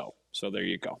think so. So there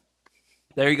you go.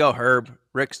 There you go, Herb.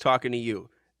 Rick's talking to you.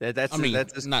 That's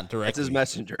not directly. That's his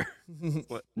messenger.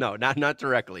 No, not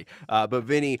directly. But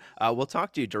Vinny, we'll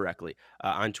talk to you directly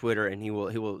on Twitter, and he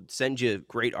will send you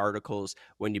great articles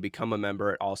when you become a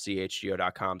member at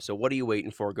allchgo.com. So what are you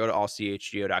waiting for? Go to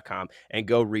allchgo.com and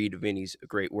go read Vinny's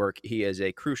great work. He is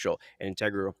a crucial and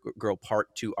integral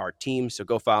part to our team. So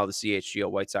go follow the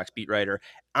CHGO White Sox beat writer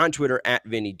on Twitter at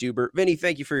Vinny Duber. Vinny,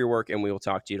 thank you for your work, and we will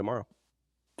talk to you tomorrow.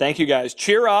 Thank you, guys.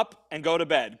 Cheer up and go to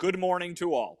bed. Good morning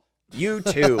to all. You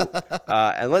too.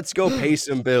 And let's go pay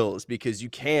some bills, because you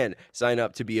can sign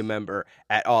up to be a member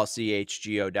at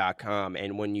allchgo.com.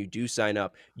 And when you do sign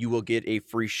up, you will get a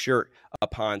free shirt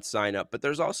upon sign up. But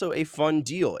there's also a fun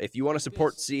deal. If you want to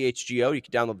support CHGO, you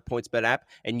can download the PointsBet app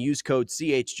and use code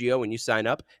CHGO when you sign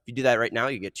up. If you do that right now,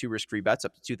 you get 2 risk-free bets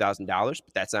up to $2,000.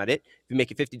 But that's not it. If you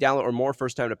make a $50 or more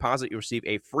first-time deposit, you'll receive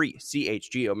a free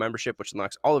CHGO membership, which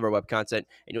unlocks all of our web content.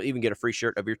 And you'll even get a free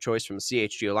shirt of your choice from the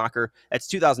CHGO locker. That's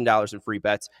 $2,000 in free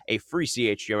bets, a free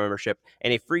CHGO membership,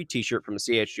 and a free t-shirt from the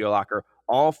CHGO locker,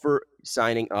 all for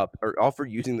signing up, or all for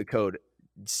using the code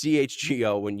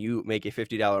CHGO when you make a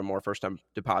 $50 or more first-time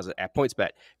deposit at PointsBet.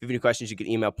 If you have any questions, you can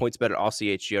email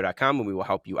pointsbet@allchgo.com, and we will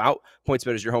help you out.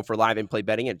 PointsBet is your home for live in-play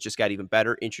betting, and it just got even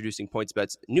better, introducing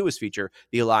PointsBet's newest feature,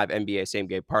 the Live NBA Same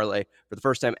Game Parlay. For the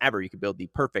first time ever, you can build the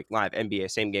perfect live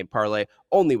NBA Same Game Parlay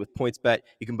only with PointsBet.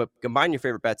 You can combine your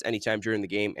favorite bets anytime during the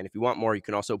game, and if you want more, you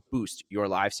can also boost your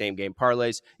live Same Game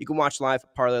Parlays. You can watch live,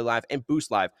 parlay live, and boost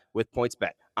live with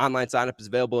PointsBet. Online signup is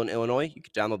available in Illinois. You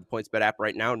can download the PointsBet app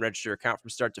right now and register your account from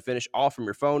start to finish, all from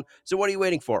your phone. So what are you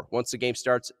waiting for? Once the game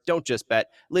starts, don't just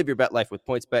bet. Live your bet life with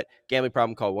PointsBet. Gambling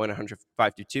problem, call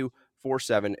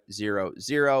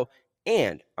 1-800-522-4700.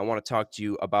 And I want to talk to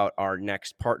you about our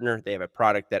next partner. They have a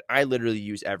product that I literally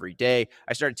use every day.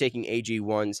 I started taking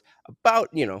AG1s about,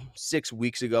 6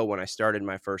 weeks ago when I started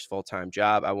my first full-time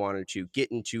job. I wanted to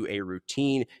get into a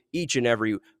routine each and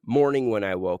every morning when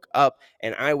I woke up,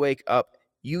 and I wake up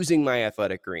using my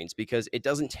Athletic Greens because it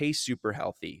doesn't taste super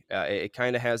healthy. It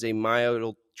kind of has a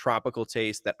mild tropical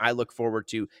taste that I look forward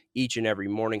to each and every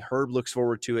morning. Herb looks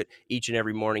forward to it each and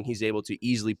every morning. He's able to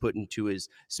easily put into his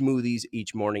smoothies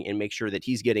each morning and make sure that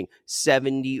he's getting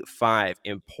 75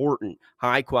 important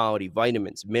high quality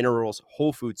vitamins, minerals,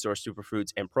 whole food source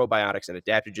superfoods, and probiotics and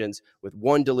adaptogens. With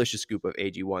one delicious scoop of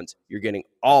AG1s, you're getting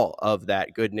all of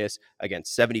that goodness. Again,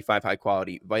 75 high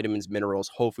quality vitamins,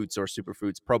 minerals, whole food source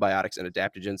superfoods, probiotics, and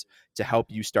adaptogens to help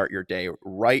you start your day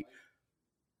right.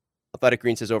 Athletic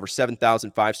Greens has over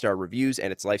 7,000 five-star reviews,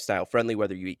 and it's lifestyle friendly,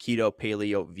 whether you eat keto,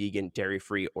 paleo, vegan,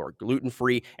 dairy-free, or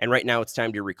gluten-free. And right now, it's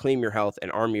time to reclaim your health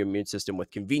and arm your immune system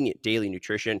with convenient daily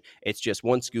nutrition. It's just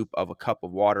one scoop of a cup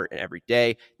of water every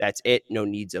day. That's it. No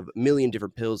needs of a million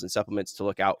different pills and supplements to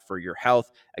look out for your health.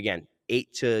 Again,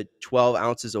 8 to 12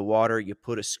 ounces of water. You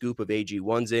put a scoop of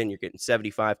AG1s in, you're getting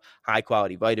 75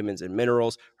 high-quality vitamins and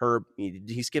minerals. Herb,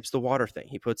 he skips the water thing.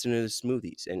 He puts it in his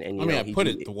smoothies. I put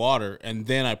the water, and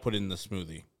then I put it in the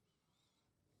smoothie.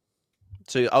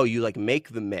 So, you make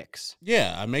the mix?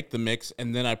 Yeah, I make the mix,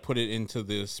 and then I put it into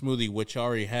the smoothie, which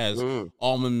already has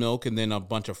almond milk and then a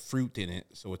bunch of fruit in it,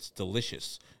 so it's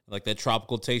delicious. Like that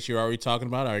tropical taste you're already talking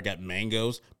about. I already got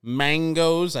mangoes.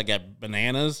 I got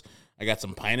bananas. I got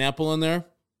some pineapple in there.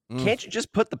 Can't you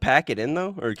just put the packet in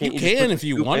though, or can't you can if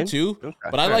you want to? Okay.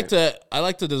 But I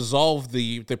like to dissolve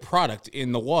the product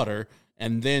in the water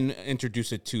and then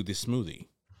introduce it to the smoothie.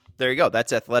 There you go.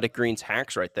 That's Athletic Greens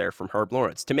hacks right there from Herb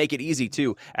Lawrence. To make it easy,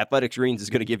 too, Athletic Greens is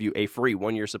going to give you a free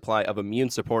 1-year supply of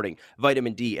immune-supporting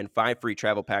vitamin D and 5 free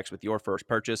travel packs with your first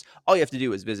purchase. All you have to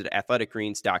do is visit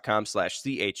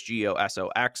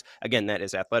athleticgreens.com/CHGOSOX. Again, that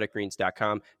is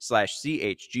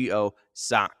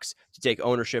athleticgreens.com/CHGOSOX to take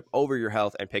ownership over your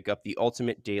health and pick up the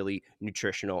ultimate daily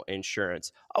nutritional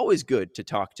insurance. Always good to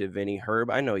talk to Vinny. Herb,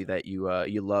 I know that you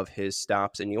love his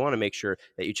stops, and you want to make sure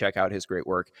that you check out his great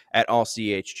work at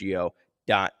allchgo.com.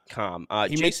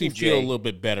 He makes me feel a little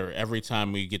bit better every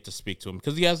time we get to speak to him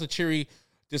because he has a cheery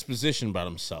disposition about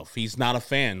himself. He's not a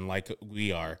fan like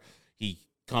we are. He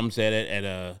comes at it at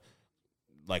a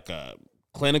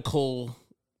clinical,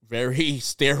 very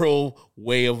sterile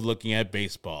way of looking at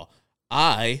baseball.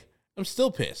 I am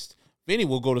still pissed. Vinny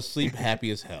will go to sleep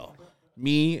happy as hell.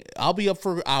 Me, I'll be up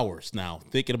for hours now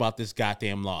thinking about this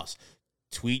goddamn loss.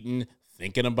 Tweeting,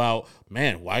 thinking about,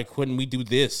 man, why couldn't we do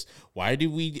this? Why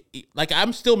did we...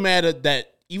 I'm still mad at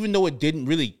that, even though it didn't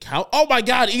really count. Oh, my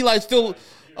God, Eli's still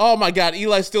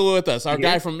with us. Our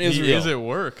guy from Israel. He is at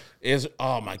work.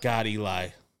 Oh, my God,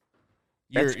 Eli.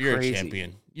 You're a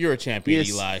champion. You're a champion,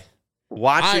 Eli.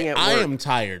 I am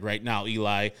tired right now,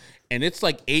 Eli. And it's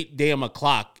like 8:00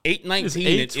 o'clock, 8:19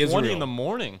 in Israel. 8:20 in the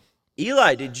morning.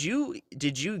 Eli, did you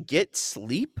get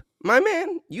sleep, my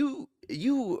man? You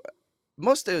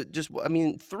must have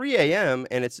 3 a.m.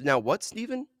 and it's now what,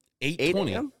 Steven?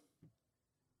 8:20 a.m.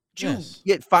 Did you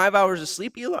get 5 hours of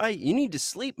sleep, Eli? You need to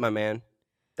sleep, my man.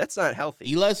 That's not healthy.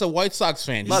 Eli's a White Sox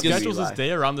fan. He schedules his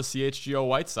day around the CHGO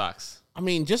White Sox. I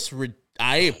mean,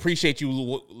 I appreciate you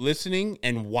listening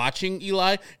and watching,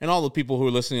 Eli, and all the people who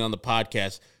are listening on the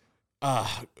podcast.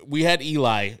 We had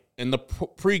Eli in the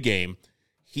pregame.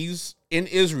 He's in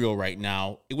Israel right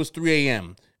now. It was 3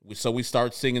 a.m. So we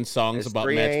start singing songs about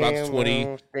Matchbox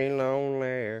 20,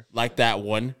 like that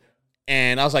one.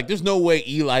 And I was like, there's no way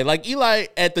Eli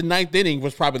at the 9th inning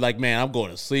was probably like, man, I'm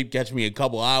going to sleep. Catch me a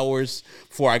couple hours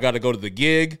before I got to go to the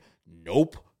gig.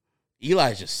 Nope.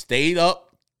 Eli just stayed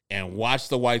up and watched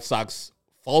the White Sox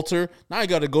falter. Now I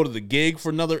got to go to the gig for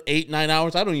another 8-9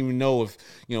 hours. I don't even know if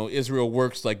Israel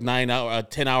works like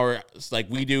 10 hours like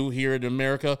we do here in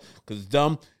America because it's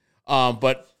dumb.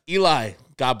 But Eli,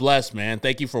 God bless, man.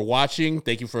 Thank you for watching.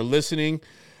 Thank you for listening.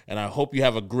 And I hope you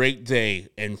have a great day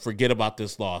and forget about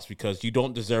this loss because you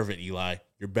don't deserve it, Eli.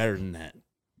 You're better than that.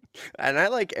 And I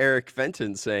like Eric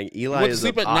Fenton saying Eli went to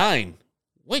sleep at 9.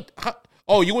 Wait,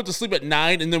 you went to sleep at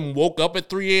 9 and then woke up at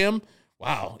 3 a.m.?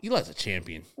 Wow, Eli's a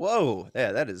champion. Whoa,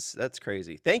 yeah, that's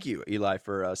crazy. Thank you, Eli,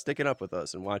 for sticking up with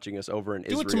us and watching us over in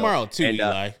Israel. Do it tomorrow too,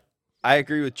 Eli. I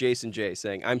agree with Jason J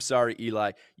saying, I'm sorry,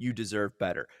 Eli, you deserve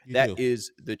better. That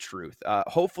is the truth.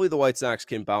 Hopefully the White Sox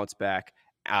can bounce back.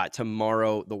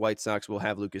 Tomorrow, the White Sox will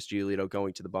have Lucas Giolito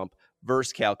going to the bump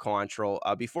versus Cal Quantrill.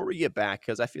 Before we get back,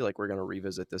 because I feel like we're going to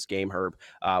revisit this game, Herb,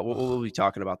 we'll be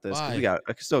talking about this. We got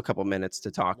still a couple minutes to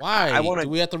talk. Why? Do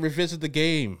we have to revisit the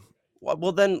game?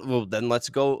 Well, then let's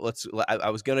go. I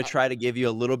was going to try to give you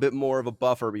a little bit more of a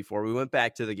buffer before we went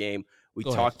back to the game. We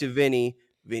Go talked to Vinny.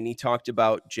 Vinny talked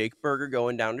about Jake Berger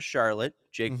going down to Charlotte.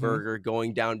 Jake Mhm. Berger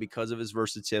going down because of his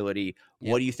versatility.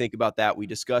 Yep. What do you think about that? We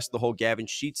discussed the whole Gavin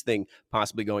Sheets thing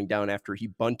possibly going down after he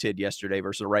bunted yesterday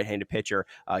versus a right-handed pitcher.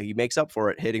 He makes up for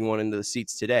it, hitting one into the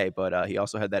seats today, but he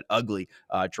also had that ugly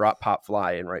drop pop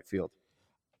fly in right field.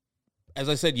 As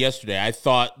I said yesterday, I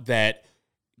thought that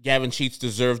Gavin Sheets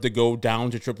deserved to go down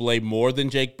to AAA more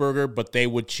than Jake Berger, but they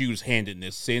would choose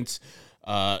handedness since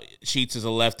Sheets is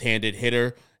a left-handed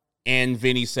hitter. And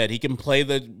Vinny said he can play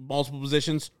the multiple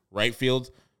positions, right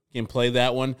field, can play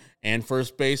that one, and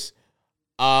first base.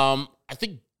 I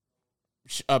think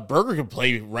Berger can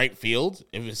play right field,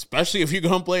 especially if you're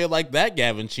going to play it like that,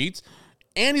 Gavin Sheets.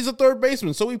 And he's a third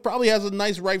baseman, so he probably has a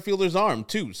nice right fielder's arm,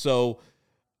 too. So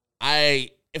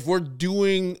if we're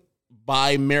doing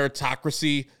by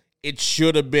meritocracy, it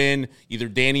should have been either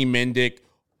Danny Mendick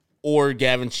or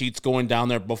Gavin Sheets going down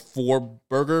there before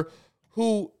Berger,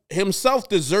 who himself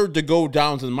deserved to go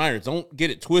down to the minors. Don't get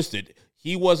it twisted.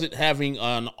 He wasn't having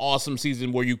an awesome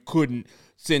season where you couldn't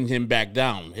send him back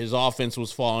down. His offense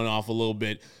was falling off a little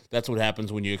bit. That's what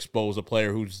happens when you expose a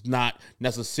player who's not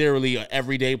necessarily an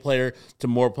everyday player to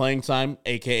more playing time,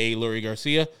 a.k.a. Lurie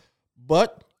Garcia.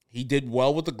 But he did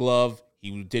well with the glove.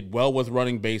 He did well with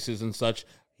running bases and such.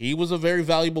 He was a very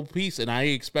valuable piece, and I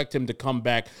expect him to come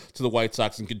back to the White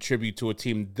Sox and contribute to a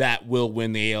team that will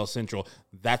win the AL Central.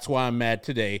 That's why I'm mad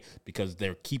today, because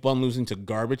they keep on losing to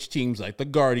garbage teams like the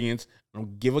Guardians. I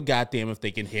don't give a goddamn if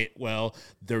they can hit well.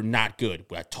 They're not good.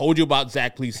 I told you about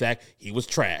Zach Plesac. He was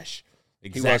trash.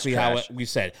 Exactly how we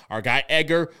said. Our guy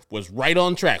Edgar was right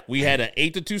on track. We had an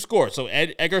 8-2 score. So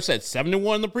Edgar said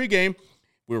 7-1 in the pregame.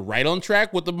 We were right on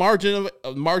track with the margin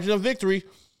of victory.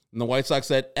 And the White Sox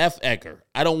said, F Edgar.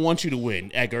 I don't want you to win,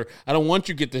 Edgar. I don't want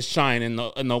you to get this shine in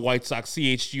the White Sox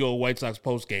CHGO White Sox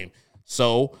postgame.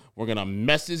 So we're going to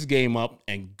mess this game up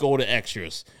and go to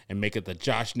extras and make it the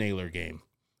Josh Naylor game.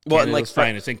 Well, and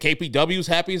finest. And KPW's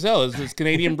happy as hell. Is his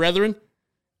Canadian brethren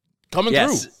coming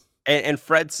through? And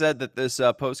Fred said that this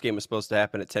post game was supposed to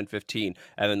happen at 10:15,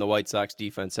 and then the White Sox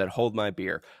defense said, "Hold my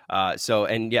beer."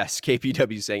 And yes,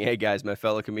 KPW saying, "Hey guys, my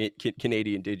fellow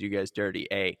Canadian did you guys dirty."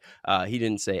 He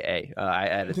didn't say A. I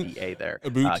added the A there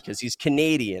because he's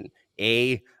Canadian.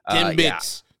 Tim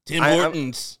Bits, Tim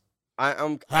Hortons,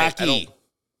 I'm hockey,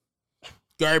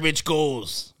 garbage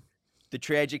goals, the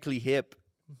Tragically Hip.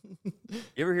 You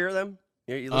ever hear of them?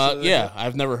 Yeah,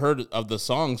 I've never heard of the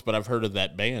songs, but I've heard of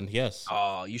that band. Yes.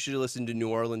 Oh, you should have listened to New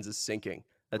Orleans is Sinking.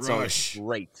 That song is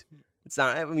great. It's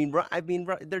not. I mean,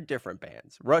 they're different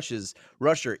bands. Rush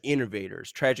are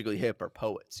innovators. Tragically Hip are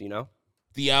poets. You know.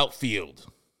 The Outfield.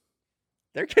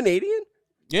 They're Canadian.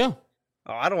 Yeah.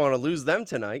 Oh, I don't want to lose them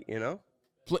tonight. You know.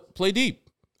 Play Deep.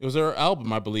 It was their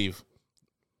album, I believe.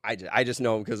 I just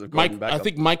know them because of Gordon Beckham. I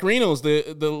think Mike Reno's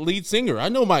the lead singer. I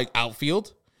know my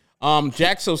Outfield.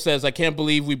 Jaxo says, I can't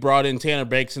believe we brought in Tanner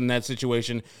Banks in that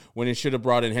situation when it should have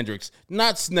brought in Hendriks.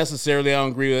 Not necessarily. I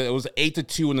don't agree with it. It was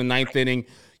 8-2 in the ninth inning.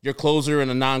 Your closer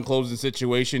in a non-closing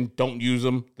situation, don't use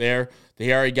him there.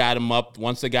 They already got him up.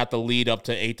 Once they got the lead up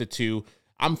to 8-2,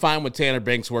 I'm fine with Tanner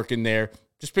Banks working there.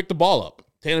 Just pick the ball up.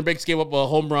 Tanner Banks gave up a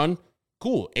home run.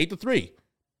 Cool, 8-3.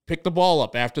 Pick the ball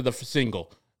up after the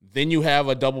single. Then you have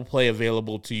a double play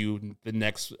available to you, the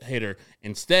next hitter.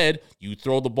 Instead, you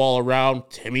throw the ball around.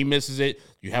 Timmy misses it.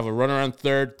 You have a runner on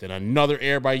third. Then another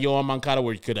error by Yohan Moncada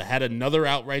where you could have had another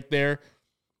out right there.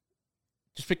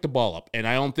 Just pick the ball up. And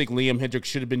I don't think Liam Hendriks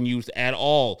should have been used at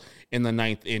all in the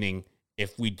ninth inning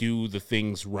if we do the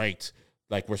things right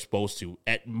like we're supposed to.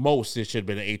 At most, it should have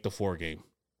been an 8-4 game.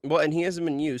 Well, and he hasn't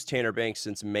been used, Tanner Banks,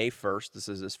 since May 1st. This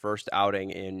is his first outing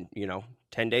in,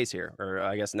 10 days here, or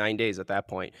I guess 9 days at that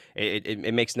point.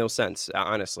 It makes no sense,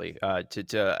 honestly,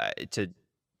 to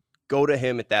go to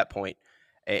him at that point.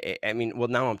 I mean, well,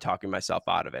 now I'm talking myself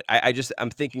out of it. I'm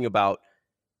thinking about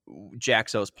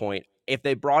Jaxo's point. If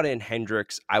they brought in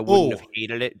Hendriks, I wouldn't have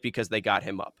hated it because they got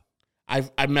him up.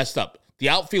 I messed up. The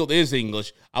outfield is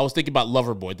English. I was thinking about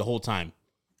Loverboy the whole time.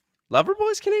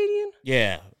 Loverboy's Canadian?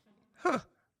 Yeah. Huh.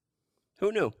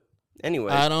 Who knew?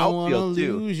 Anyways, I don't want to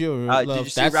lose your love. Did you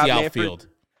see That's Rob the Manfred? outfield.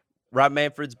 Rob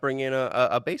Manfred's bringing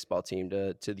a baseball team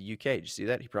to the UK. Did you see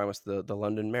that? He promised the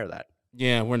London Mayor that.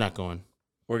 Yeah, we're not going.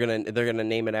 They're gonna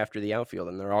name it after the outfield,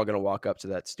 and they're all gonna walk up to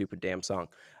that stupid damn song.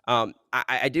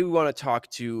 I do want to talk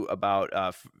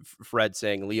about Fred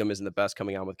saying Liam isn't the best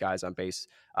coming on with guys on base.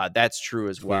 That's true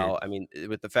as well. I mean,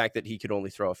 with the fact that he could only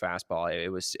throw a fastball,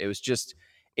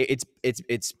 it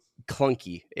it's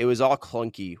clunky. It was all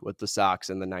clunky with the Sox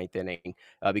in the ninth inning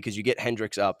because you get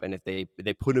Hendricks up, and if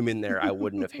they put him in there, I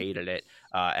wouldn't have hated it.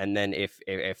 And then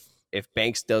if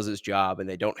Banks does his job and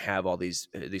they don't have all these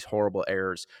horrible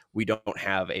errors, we don't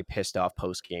have a pissed off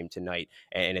post game tonight,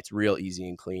 and it's real easy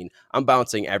and clean. I'm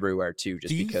bouncing everywhere too,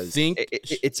 just because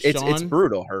it's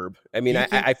brutal, Herb. I mean,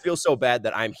 I feel so bad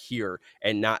that I'm here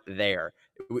and not there.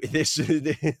 This,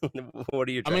 what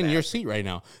are you? I'm in your seat right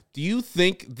now. Do you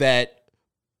think that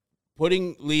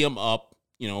putting Liam up,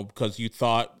 because you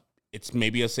thought it's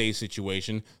maybe a safe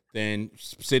situation, then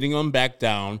sitting him back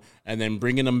down and then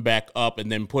bringing him back up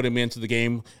and then put him into the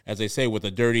game, as they say, with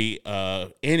a dirty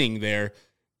inning there,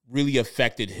 really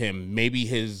affected him? Maybe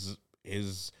his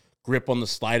grip on the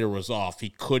slider was off. He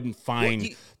couldn't find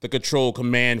the control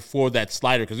command for that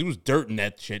slider because he was dirting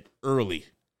that shit early.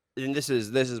 And this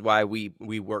is why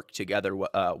we work together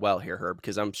well here, Herb,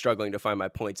 because I'm struggling to find my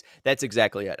points. That's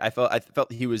exactly it. I felt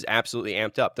he was absolutely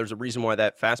amped up. There's a reason why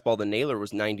that fastball to Naylor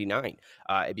was 99,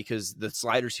 because the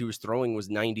sliders he was throwing was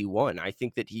 91. I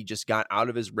think that he just got out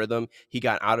of his rhythm. He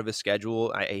got out of his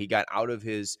schedule. He got out of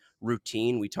his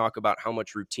routine. We talk about how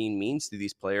much routine means to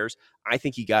these players. I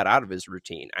think he got out of his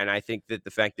routine, and I think that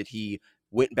the fact that he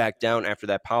went back down after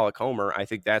that Pollock homer, I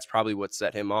think that's probably what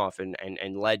set him off and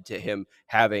led to him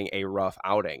having a rough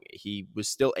outing. He was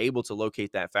still able to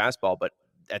locate that fastball, but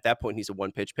at that point, he's a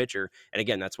one-pitch pitcher. And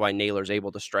again, that's why Naylor's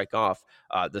able to strike off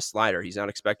the slider. He's not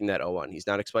expecting that 0-1. He's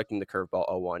not expecting the curveball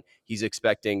 0-1. He's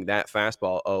expecting that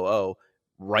fastball 0-0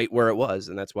 right where it was,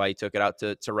 and that's why he took it out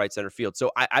to right center field.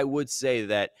 So I would say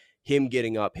that him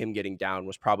getting up, him getting down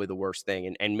was probably the worst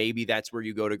thing. And maybe that's where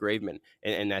you go to Graveman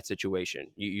in that situation.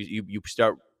 You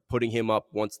start putting him up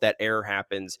once that error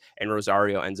happens and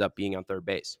Rosario ends up being on third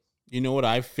base. You know what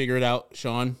I've figured out,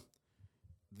 Sean?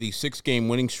 The 6-game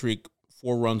winning streak,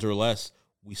 4 runs or less,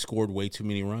 we scored way too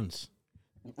many runs.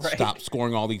 Right. Stop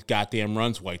scoring all these goddamn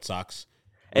runs, White Sox.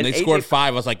 When they scored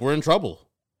 5, I was like, we're in trouble.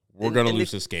 We're going to lose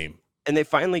this game. And they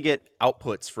finally get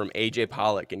outputs from AJ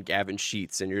Pollock and Gavin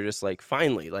Sheets, and you're just like,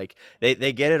 finally, like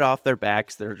they get it off their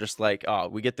backs. They're just like, oh,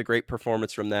 we get the great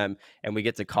performance from them, and we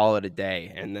get to call it a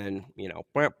day. And then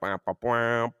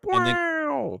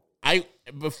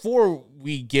before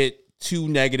we get too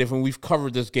negative, and we've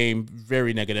covered this game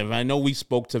very negative. I know we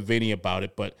spoke to Vinny about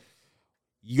it, but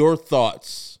your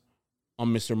thoughts on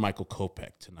Mr. Michael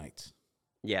Kopech tonight?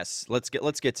 Yes, let's get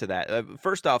to that.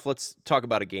 First off, let's talk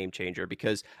about a game changer,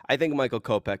 because I think Michael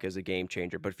Kopech is a game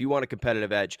changer. But if you want a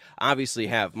competitive edge, obviously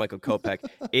have Michael Kopech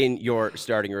in your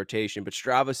starting rotation. But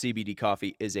Strava CBD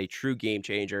coffee is a true game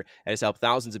changer and has helped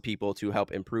thousands of people to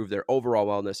help improve their overall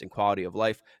wellness and quality of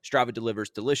life. Strava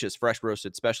delivers delicious, fresh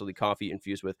roasted specialty coffee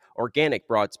infused with organic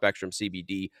broad spectrum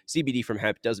CBD. CBD from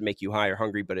hemp doesn't make you high or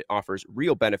hungry, but it offers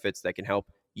real benefits that can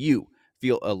help you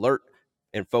feel alert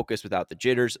and focus without the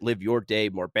jitters. Live your day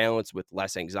more balanced with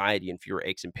less anxiety and fewer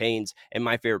aches and pains. And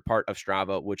my favorite part of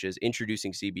Strava, which is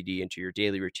introducing CBD into your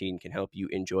daily routine, can help you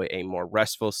enjoy a more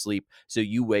restful sleep so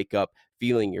you wake up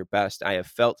feeling your best. I have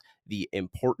felt the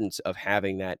importance of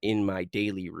having that in my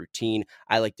daily routine.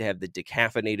 I like to have the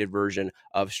decaffeinated version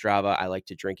of Strava. I like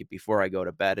to drink it before I go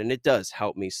to bed, and it does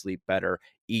help me sleep better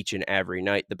each and every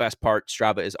night. The best part,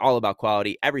 Strava is all about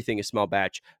quality. Everything is small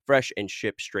batch, fresh, and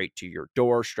shipped straight to your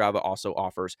door. Strava also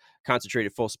offers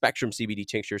concentrated full spectrum CBD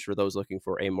tinctures for those looking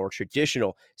for a more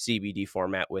traditional CBD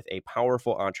format with a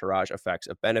powerful entourage effects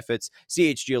of benefits.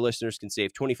 CHGO listeners can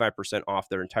save 25% off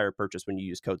their entire purchase when you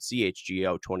use code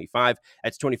CHGO25.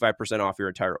 That's 25% off your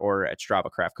entire order at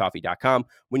StravaCraftCoffee.com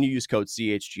when you use code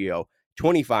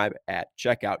CHGO25 at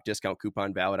checkout. Discount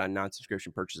coupon valid on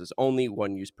non-subscription purchases only.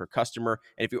 1 use per customer.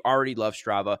 And if you already love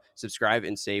Strava, subscribe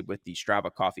and save with the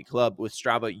Strava Coffee Club. With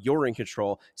Strava, you're in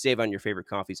control. Save on your favorite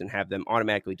coffees and have them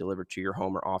automatically delivered to your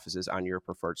home or offices on your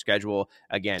preferred schedule.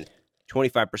 Again,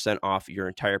 25% off your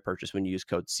entire purchase when you use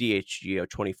code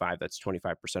CHGO25. That's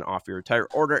 25% off your entire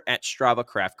order at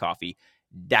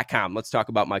StravaCraftCoffee.com. Let's talk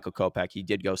about Michael Kopech. He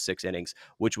did go 6 innings,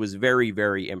 which was very,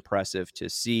 very impressive to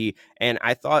see. And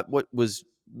I thought what was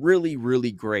really,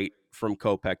 really great from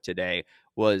Kopech today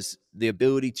was the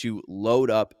ability to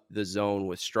load up the zone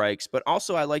with strikes, but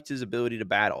also I liked his ability to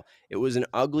battle. It was an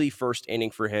ugly first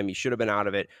inning for him. He should have been out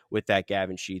of it with that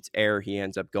Gavin Sheets error. He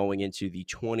ends up going into the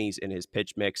 20s in his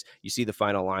pitch mix. You see the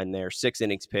final line there, 6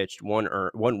 innings pitched, one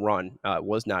run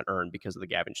was not earned because of the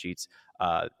Gavin Sheets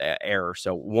error.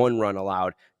 So 1 run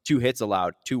allowed, 2 hits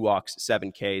allowed, 2 walks,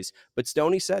 7 Ks. But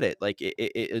Stoney said it, like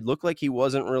it looked like he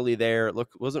wasn't really there. It look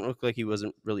like he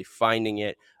wasn't really finding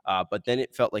it. But then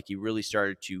it felt like he really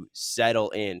started to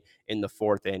settle in the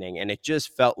 4th inning. And it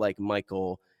just felt like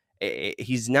Michael,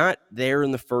 he's not there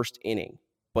in the first inning.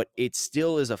 but it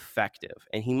still is effective.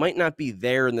 And he might not be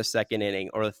there in the second inning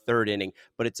or the third inning,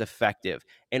 but it's effective.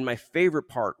 And my favorite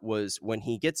part was when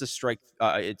he gets a strike.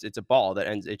 It's a ball that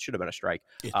ends. It should have been a strike,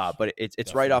 but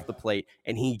it's right off the plate,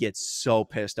 and he gets so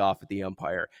pissed off at the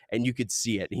umpire, and you could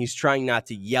see it. And he's trying not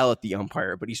to yell at the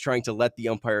umpire, but he's trying to let the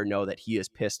umpire know that he is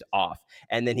pissed off.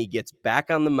 And then he gets back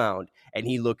on the mound, and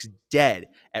he looks dead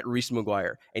at Reese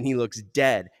McGuire, and he looks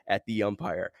dead at the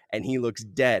umpire, and he looks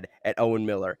dead at Owen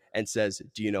Miller, and says,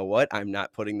 "Do you know what? I'm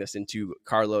not putting this into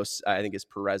Carlos." I think it's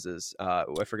Perez's. I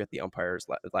forget the umpire's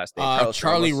last name.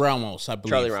 Charlie Ramos, I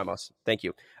believe. Charlie Ramos. Thank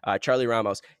you. Charlie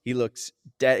Ramos. He looks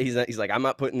dead. He's like, "I'm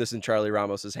not putting this in Charlie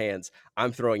Ramos's hands.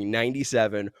 I'm throwing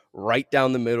 97 right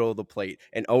down the middle of the plate."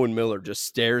 And Owen Miller just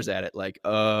stares at it like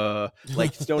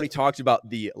Stoney talks about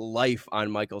the life on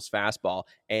Michael's fastball,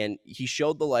 and he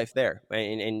showed the life there.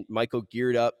 And Michael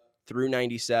geared up through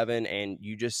 97, and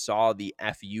you just saw the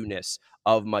FU-ness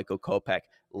of Michael Kopech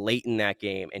late in that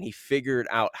game, and he figured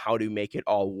out how to make it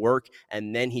all work,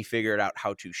 and then he figured out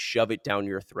how to shove it down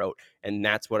your throat, and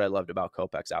that's what I loved about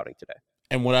Kopech's outing today.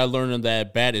 And what I learned in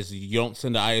that bat is you don't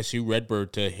send an ISU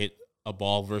Redbird to hit a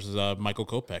ball versus Michael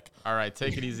Kopech. All right,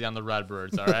 take it easy on the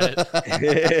Redbirds, all right?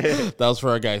 That was for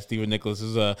our guy, Stephen Nicholas,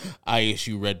 is a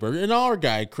ISU Redbird, and our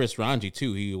guy, Chris Ranji,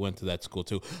 too. He went to that school,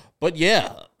 too. But,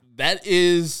 yeah,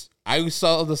 I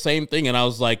saw the same thing, and I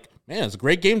was like, man, it's a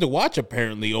great game to watch,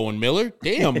 apparently, Owen Miller.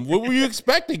 Damn, what were you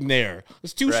expecting there?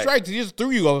 It's two strikes. He just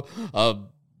threw you a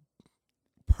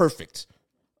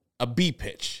B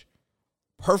pitch.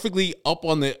 Perfectly up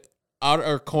on the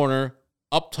outer corner,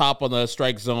 up top on the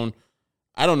strike zone.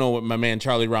 I don't know what my man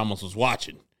Charlie Ramos was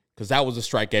watching, because that was a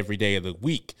strike every day of the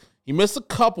week. He missed a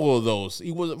couple of those.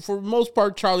 He was, for the most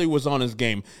part, Charlie was on his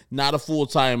game. Not a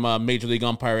full-time Major League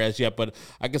umpire as yet, but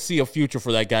I can see a future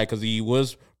for that guy because he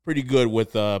was pretty good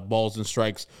with balls and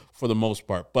strikes for the most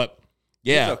part. But,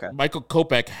 yeah, okay. Michael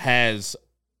Kopech has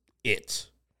it.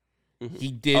 Mm-hmm.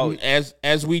 He didn't,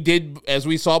 as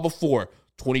we saw before,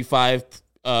 25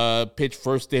 pitch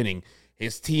first inning.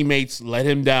 His teammates let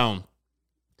him down.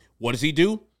 What does he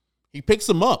do? He picks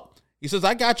them up. He says,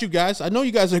 "I got you guys. I know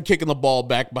you guys are kicking the ball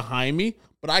back behind me,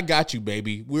 but I got you,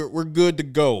 baby. We're good to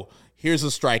go. Here's a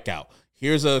strikeout.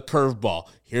 Here's a curveball.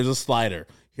 Here's a slider.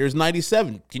 Here's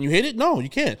 97. Can you hit it? No, you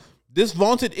can't." This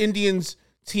vaunted Indians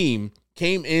team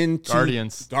came into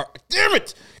Guardians.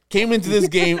 Came into this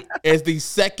game as the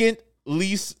second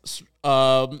least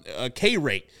K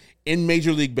rate in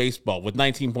Major League Baseball with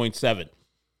 19.7.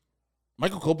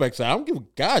 Michael Kopech said, "I don't give a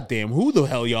goddamn who the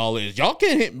hell y'all is. Y'all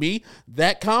can't hit me."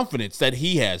 That confidence that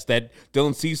he has, that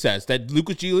Dylan Cease has, that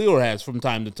Lucas Giolito has from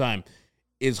time to time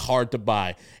is hard to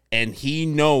buy. And he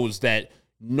knows that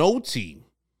no team,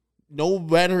 no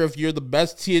matter if you're the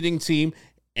best hitting team,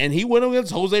 and he went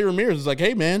against Jose Ramirez. It's like,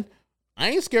 "Hey, man, I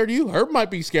ain't scared of you. Herb might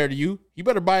be scared of you. You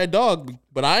better buy a dog,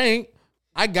 but I ain't.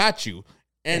 I got you."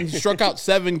 And he struck out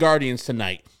 7 Guardians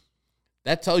tonight.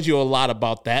 That tells you a lot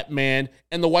about that man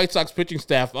and the White Sox pitching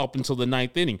staff up until the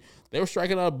 9th inning. They were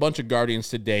striking out a bunch of Guardians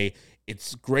today.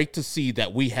 It's great to see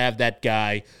that we have that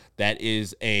guy that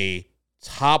is a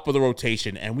top of the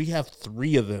rotation, and we have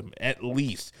 3 of them at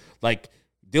least. Like,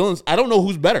 Dylan's, I don't know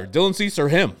who's better, Dylan Cease or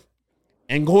him.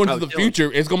 And going to the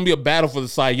future, it's going to be a battle for the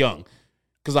Cy Young,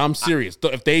 because I'm serious.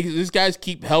 If these guys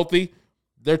keep healthy,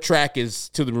 their track is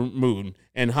to the moon.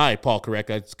 And hi, Paul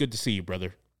Correct. It's good to see you,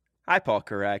 brother. Hi, Paul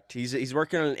Correct. He's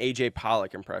working on an AJ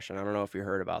Pollock impression. I don't know if you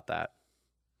heard about that.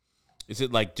 Is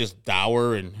it like just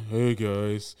dour and, "Hey,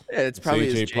 guys, yeah, it's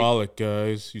probably AJ Pollock,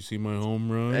 guys. You see my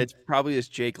home run?" It's probably his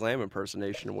Jake Lamb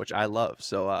impersonation, which I love.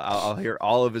 So I'll hear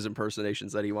all of his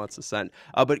impersonations that he wants to send.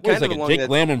 But kind of like a Jake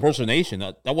Lamb impersonation.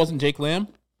 That wasn't Jake Lamb?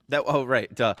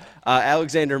 Right. Duh.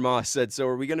 Alexander Moss said, "So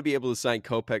are we going to be able to sign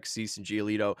Kopech, Cease, and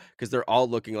Giolito? Because they're all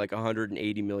looking like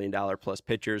 $180 million plus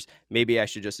pitchers. Maybe I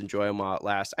should just enjoy them while it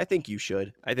lasts." I think you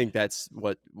should. I think that's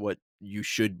what you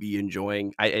should be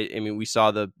enjoying. I mean, we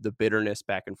saw the bitterness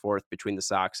back and forth between the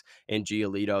Sox and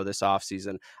Giolito this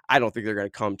offseason. I don't think they're going to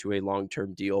come to a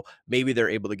long-term deal. Maybe they're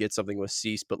able to get something with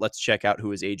Cease, but let's check out who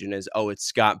his agent is. Oh, it's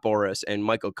Scott Boras, and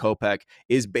Michael Kopech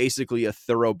is basically a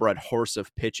thoroughbred horse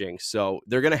of pitching. So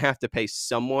they're going to have to pay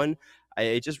someone.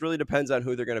 It just really depends on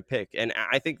who they're going to pick. And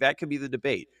I think that could be the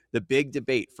debate, the big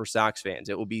debate for Sox fans.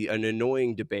 It will be an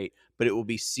annoying debate, but it will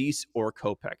be Cease or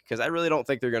Kopech, because I really don't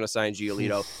think they're going to sign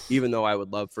Giolito, even though I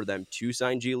would love for them to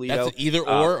sign Giolito. That's either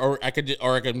or I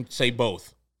can say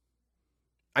both.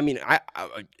 I mean,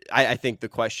 I think the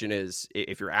question is,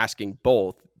 if you're asking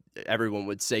both, everyone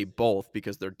would say both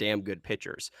because they're damn good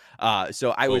pitchers.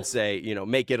 So I would say,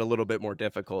 make it a little bit more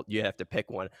difficult. You have to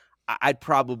pick one. I'd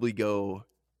probably go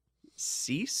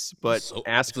Cease, but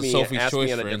ask me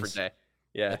on a different day.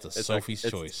 Yeah, That's a Sophie's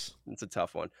choice. It's a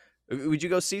tough one. Would you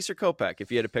go Cease or Kopech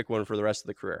if you had to pick one for the rest of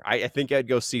the career? I think I'd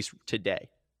go Cease today.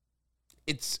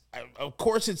 Of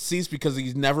course it's Cease because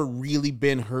he's never really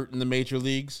been hurt in the major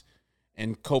leagues,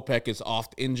 and Kopech is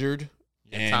oft injured.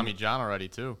 And Tommy John already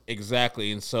too.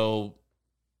 Exactly, and so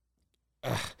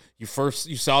you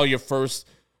saw your first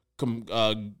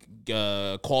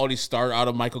quality start out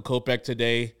of Michael Kopech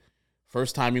today.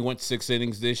 First time he went 6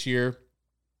 innings this year.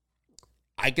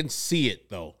 I can see it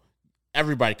though.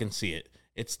 Everybody can see it.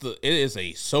 It is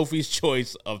a Sophie's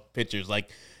choice of pitchers.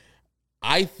 Like,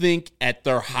 I think at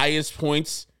their highest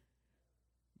points,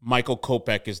 Michael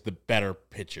Kopech is the better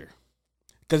pitcher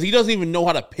because he doesn't even know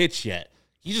how to pitch yet.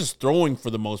 He's just throwing for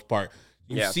the most part.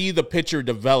 You see the pitcher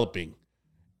developing.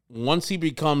 Once he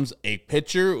becomes a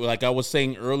pitcher, like I was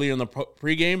saying earlier in the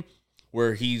pregame,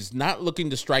 where he's not looking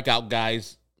to strike out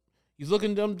guys, he's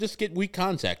looking to just get weak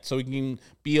contact so he can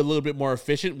be a little bit more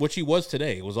efficient, which he was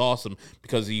today. It was awesome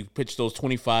because he pitched those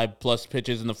 25-plus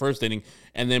pitches in the first inning,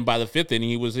 and then by the 5th inning,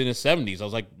 he was in his 70s. I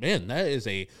was like, man, that is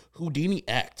a Houdini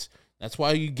act. That's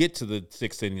why you get to the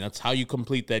 6th inning. That's how you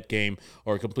complete that game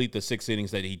or complete the 6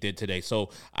 innings that he did today. So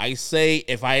I say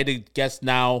if I had to guess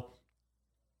now,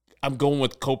 I'm going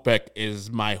with Kopech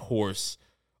is my horse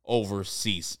over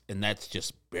Cease, and that's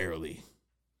just barely.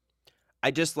 I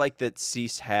just like that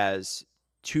Cease has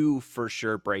 2 for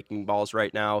sure breaking balls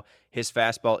right now. His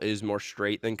fastball is more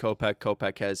straight than Kopech.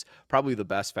 Kopech has probably the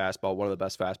best fastball, one of the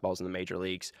best fastballs in the major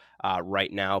leagues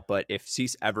right now. But if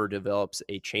Cease ever develops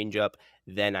a changeup,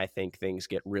 then I think things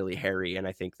get really hairy. And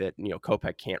I think that,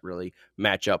 Kopech can't really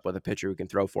match up with a pitcher who can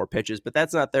throw 4 pitches, but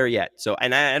that's not there yet. So,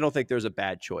 and I don't think there's a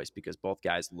bad choice because both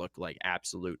guys look like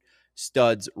absolute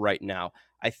studs right now.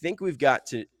 I think we've got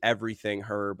to everything,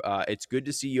 Herb. It's good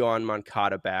to see Yohan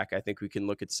Moncada back. I think we can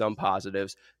look at some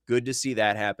positives. Good to see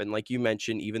that happen. Like you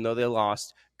mentioned, even though they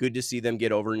lost, good to see them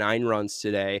get over 9 runs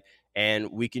today.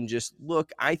 And we can just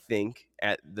look, I think,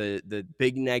 at the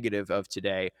big negative of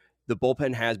today. The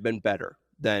bullpen has been better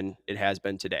than it has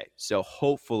been today. So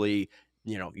hopefully,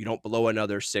 you don't blow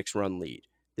another 6-run lead.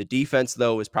 The defense,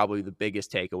 though, is probably the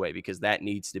biggest takeaway because that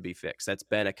needs to be fixed. That's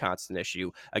been a constant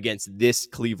issue against this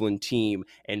Cleveland team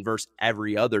and versus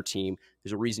every other team.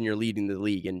 There's a reason you're leading the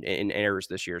league in errors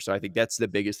this year. So I think that's the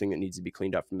biggest thing that needs to be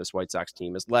cleaned up from this White Sox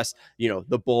team is less,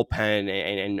 the bullpen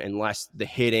and less the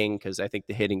hitting, because I think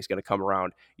the hitting is going to come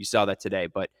around. You saw that today,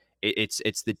 but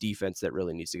it's the defense that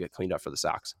really needs to get cleaned up for the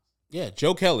Sox. Yeah,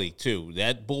 Joe Kelly, too.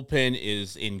 That bullpen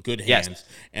is in good hands. Yes.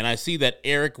 And I see that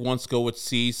Eric wants to go with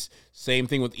Cease. Same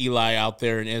thing with Eli out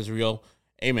there in Israel.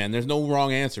 Hey, man, there's no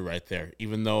wrong answer right there,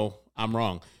 even though I'm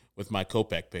wrong with my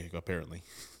Kopech pick, apparently.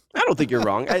 I don't think you're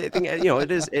wrong. I think, it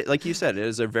is, like you said, it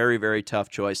is a very, very tough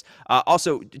choice.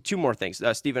 Also, 2 more things.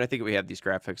 Steven, I think we have these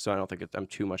graphics, so I don't think I'm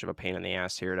too much of a pain in the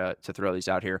ass here to throw these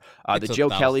out here. The Joe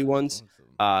Kelly ones,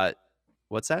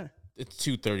 what's that? It's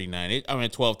 239.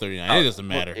 1239. It doesn't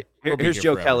matter. Here's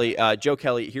Joe Kelly. Joe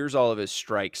Kelly, here's all of his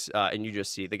strikes, and you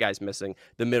just see the guy's missing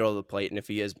the middle of the plate, and if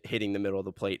he is hitting the middle of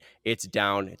the plate, it's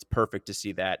down. It's perfect to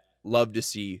see that. Love to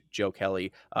see Joe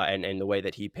Kelly and the way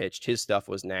that he pitched. His stuff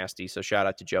was nasty, so shout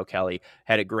out to Joe Kelly.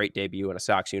 Had a great debut in a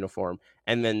Sox uniform.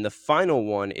 And then the final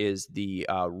one is the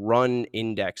run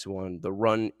index one, the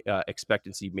run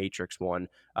expectancy matrix one,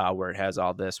 where it has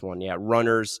all this one. Yeah,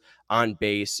 runners on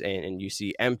base, and you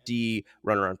see empty,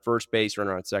 runner on first base,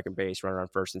 runner on second base, runner on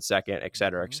first and second, et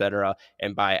cetera, et cetera.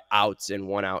 And by outs and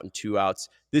 1 out and 2 outs.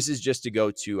 This is just to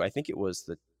go to, I think it was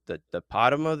the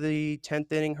bottom of the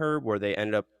 10th inning, Herb, where they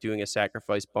ended up doing a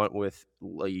sacrifice bunt with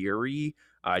Leury.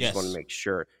 I just want to make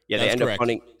sure. Yeah, they end up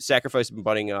sacrificing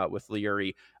bunting with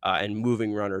Leury and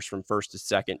moving runners from first to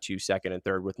second and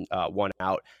third with 1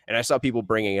 out. And I saw people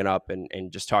bringing it up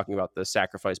and just talking about the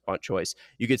sacrifice bunt choice.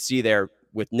 You could see there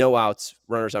with no outs,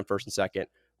 runners on first and second,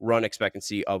 run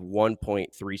expectancy of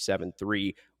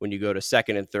 1.373. When you go to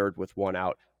second and third with 1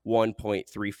 out,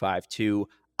 1.352.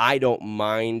 I don't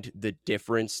mind the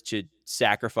difference to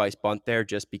sacrifice bunt there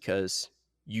just because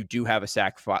you do have a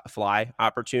sac fly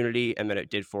opportunity, and then it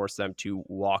did force them to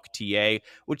walk TA,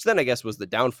 which then I guess was the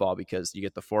downfall because you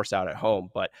get the force out at home.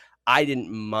 But I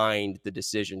didn't mind the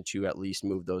decision to at least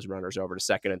move those runners over to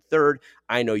second and third.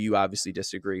 I know you obviously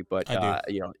disagree, but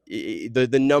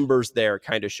the numbers there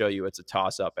kind of show you it's a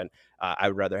toss-up, and I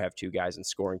would rather have 2 guys in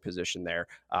scoring position there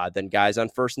than guys on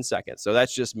first and second. So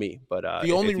that's just me. But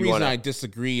the only reason I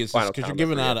disagree is because you're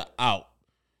giving out an out.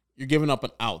 You're giving up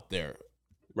an out there.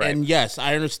 Right. And yes,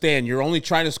 I understand. You're only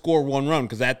trying to score 1 run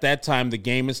because at that time the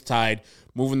game is tied.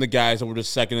 Moving the guys over to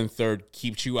second and third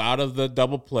keeps you out of the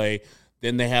double play.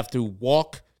 Then they have to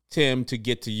walk Tim to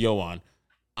get to Yohan.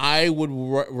 I would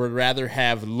rather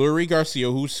have Lurie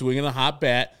Garcia, who's swinging a hot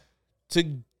bat,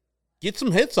 to get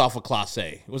some hits off of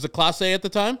Clase. Was it Clase at the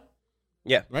time?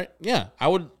 Yeah. Right? Yeah.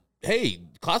 Hey,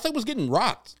 Clase was getting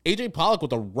rocked. A.J. Pollock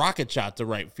with a rocket shot to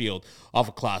right field off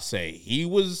of Clase. He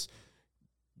was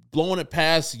blowing it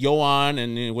past Yoan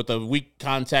and with a weak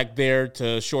contact there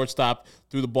to shortstop,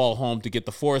 threw the ball home to get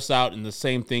the force out, and the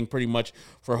same thing pretty much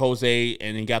for Jose,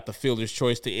 and he got the fielder's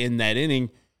choice to end that inning.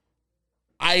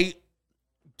 I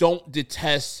don't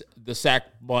detest the sac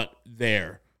bunt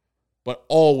there, but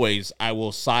always I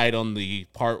will side on the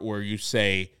part where you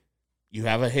say you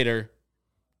have a hitter,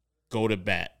 go to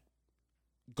bat,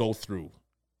 go through.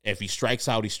 If he strikes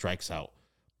out, he strikes out.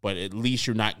 But at least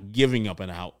you're not giving up an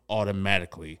out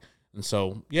automatically. And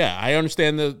so, yeah, I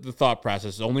understand the thought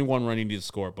process. Only one run you need to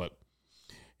score, but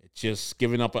it's just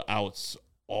giving up outs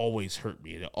always hurt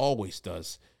me. It always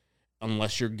does.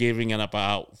 Unless you're giving up an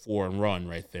out for a run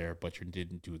right there, but you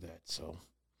didn't do that. So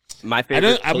my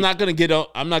favorite. I'm not gonna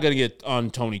get on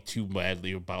Tony too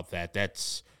badly about that.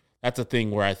 That's a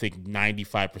thing where I think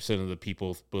 95% of the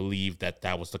people believe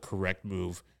that was the correct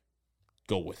move.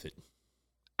 Go with it.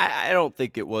 I don't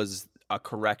think it was a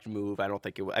correct move. I don't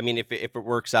think it. I mean, if it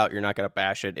works out, you're not going to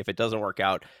bash it. If it doesn't work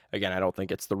out, again, I don't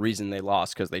think it's the reason they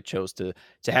lost because they chose to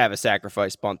have a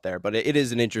sacrifice bunt there. But it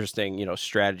is an interesting,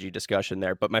 strategy discussion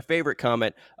there. But my favorite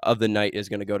comment of the night is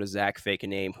going to go to Zach Fake a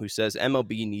Name, who says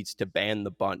MLB needs to ban the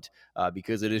bunt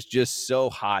because it is just so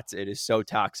hot. It is so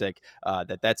toxic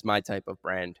that's my type of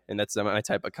brand and that's my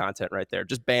type of content right there.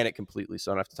 Just ban it completely,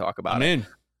 so I don't have to talk about I'm it. in.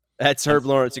 That's Herb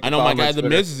Lawrence. I know my guy The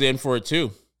Miz is in for it too.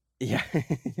 Yeah,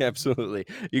 absolutely.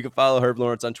 You can follow Herb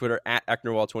Lawrence on Twitter at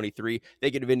Ecknerwall23.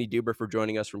 Thank you to Vinny Duber for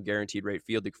joining us from Guaranteed Rate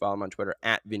Field. You can follow him on Twitter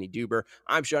at Vinny Duber.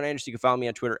 I'm Sean Anderson. You can follow me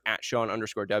on Twitter at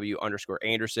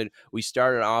Sean_W_Anderson. We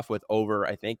started off with over,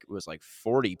 I think it was like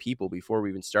 40 people before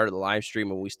we even started the live stream,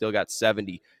 and we still got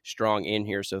 70 strong in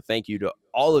here. So thank you to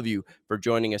all of you for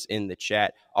joining us in the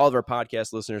chat. All of our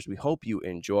podcast listeners, we hope you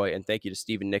enjoy, and thank you to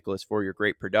Stephen Nicholas for your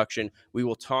great production. We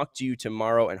will talk to you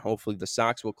tomorrow, and hopefully the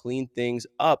Sox will clean things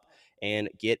up and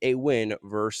get a win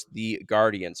versus the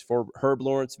Guardians. For Herb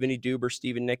Lawrence, Vinny Duber,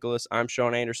 Stephen Nicholas, I'm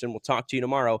Sean Anderson. We'll talk to you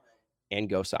tomorrow, and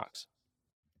go Sox.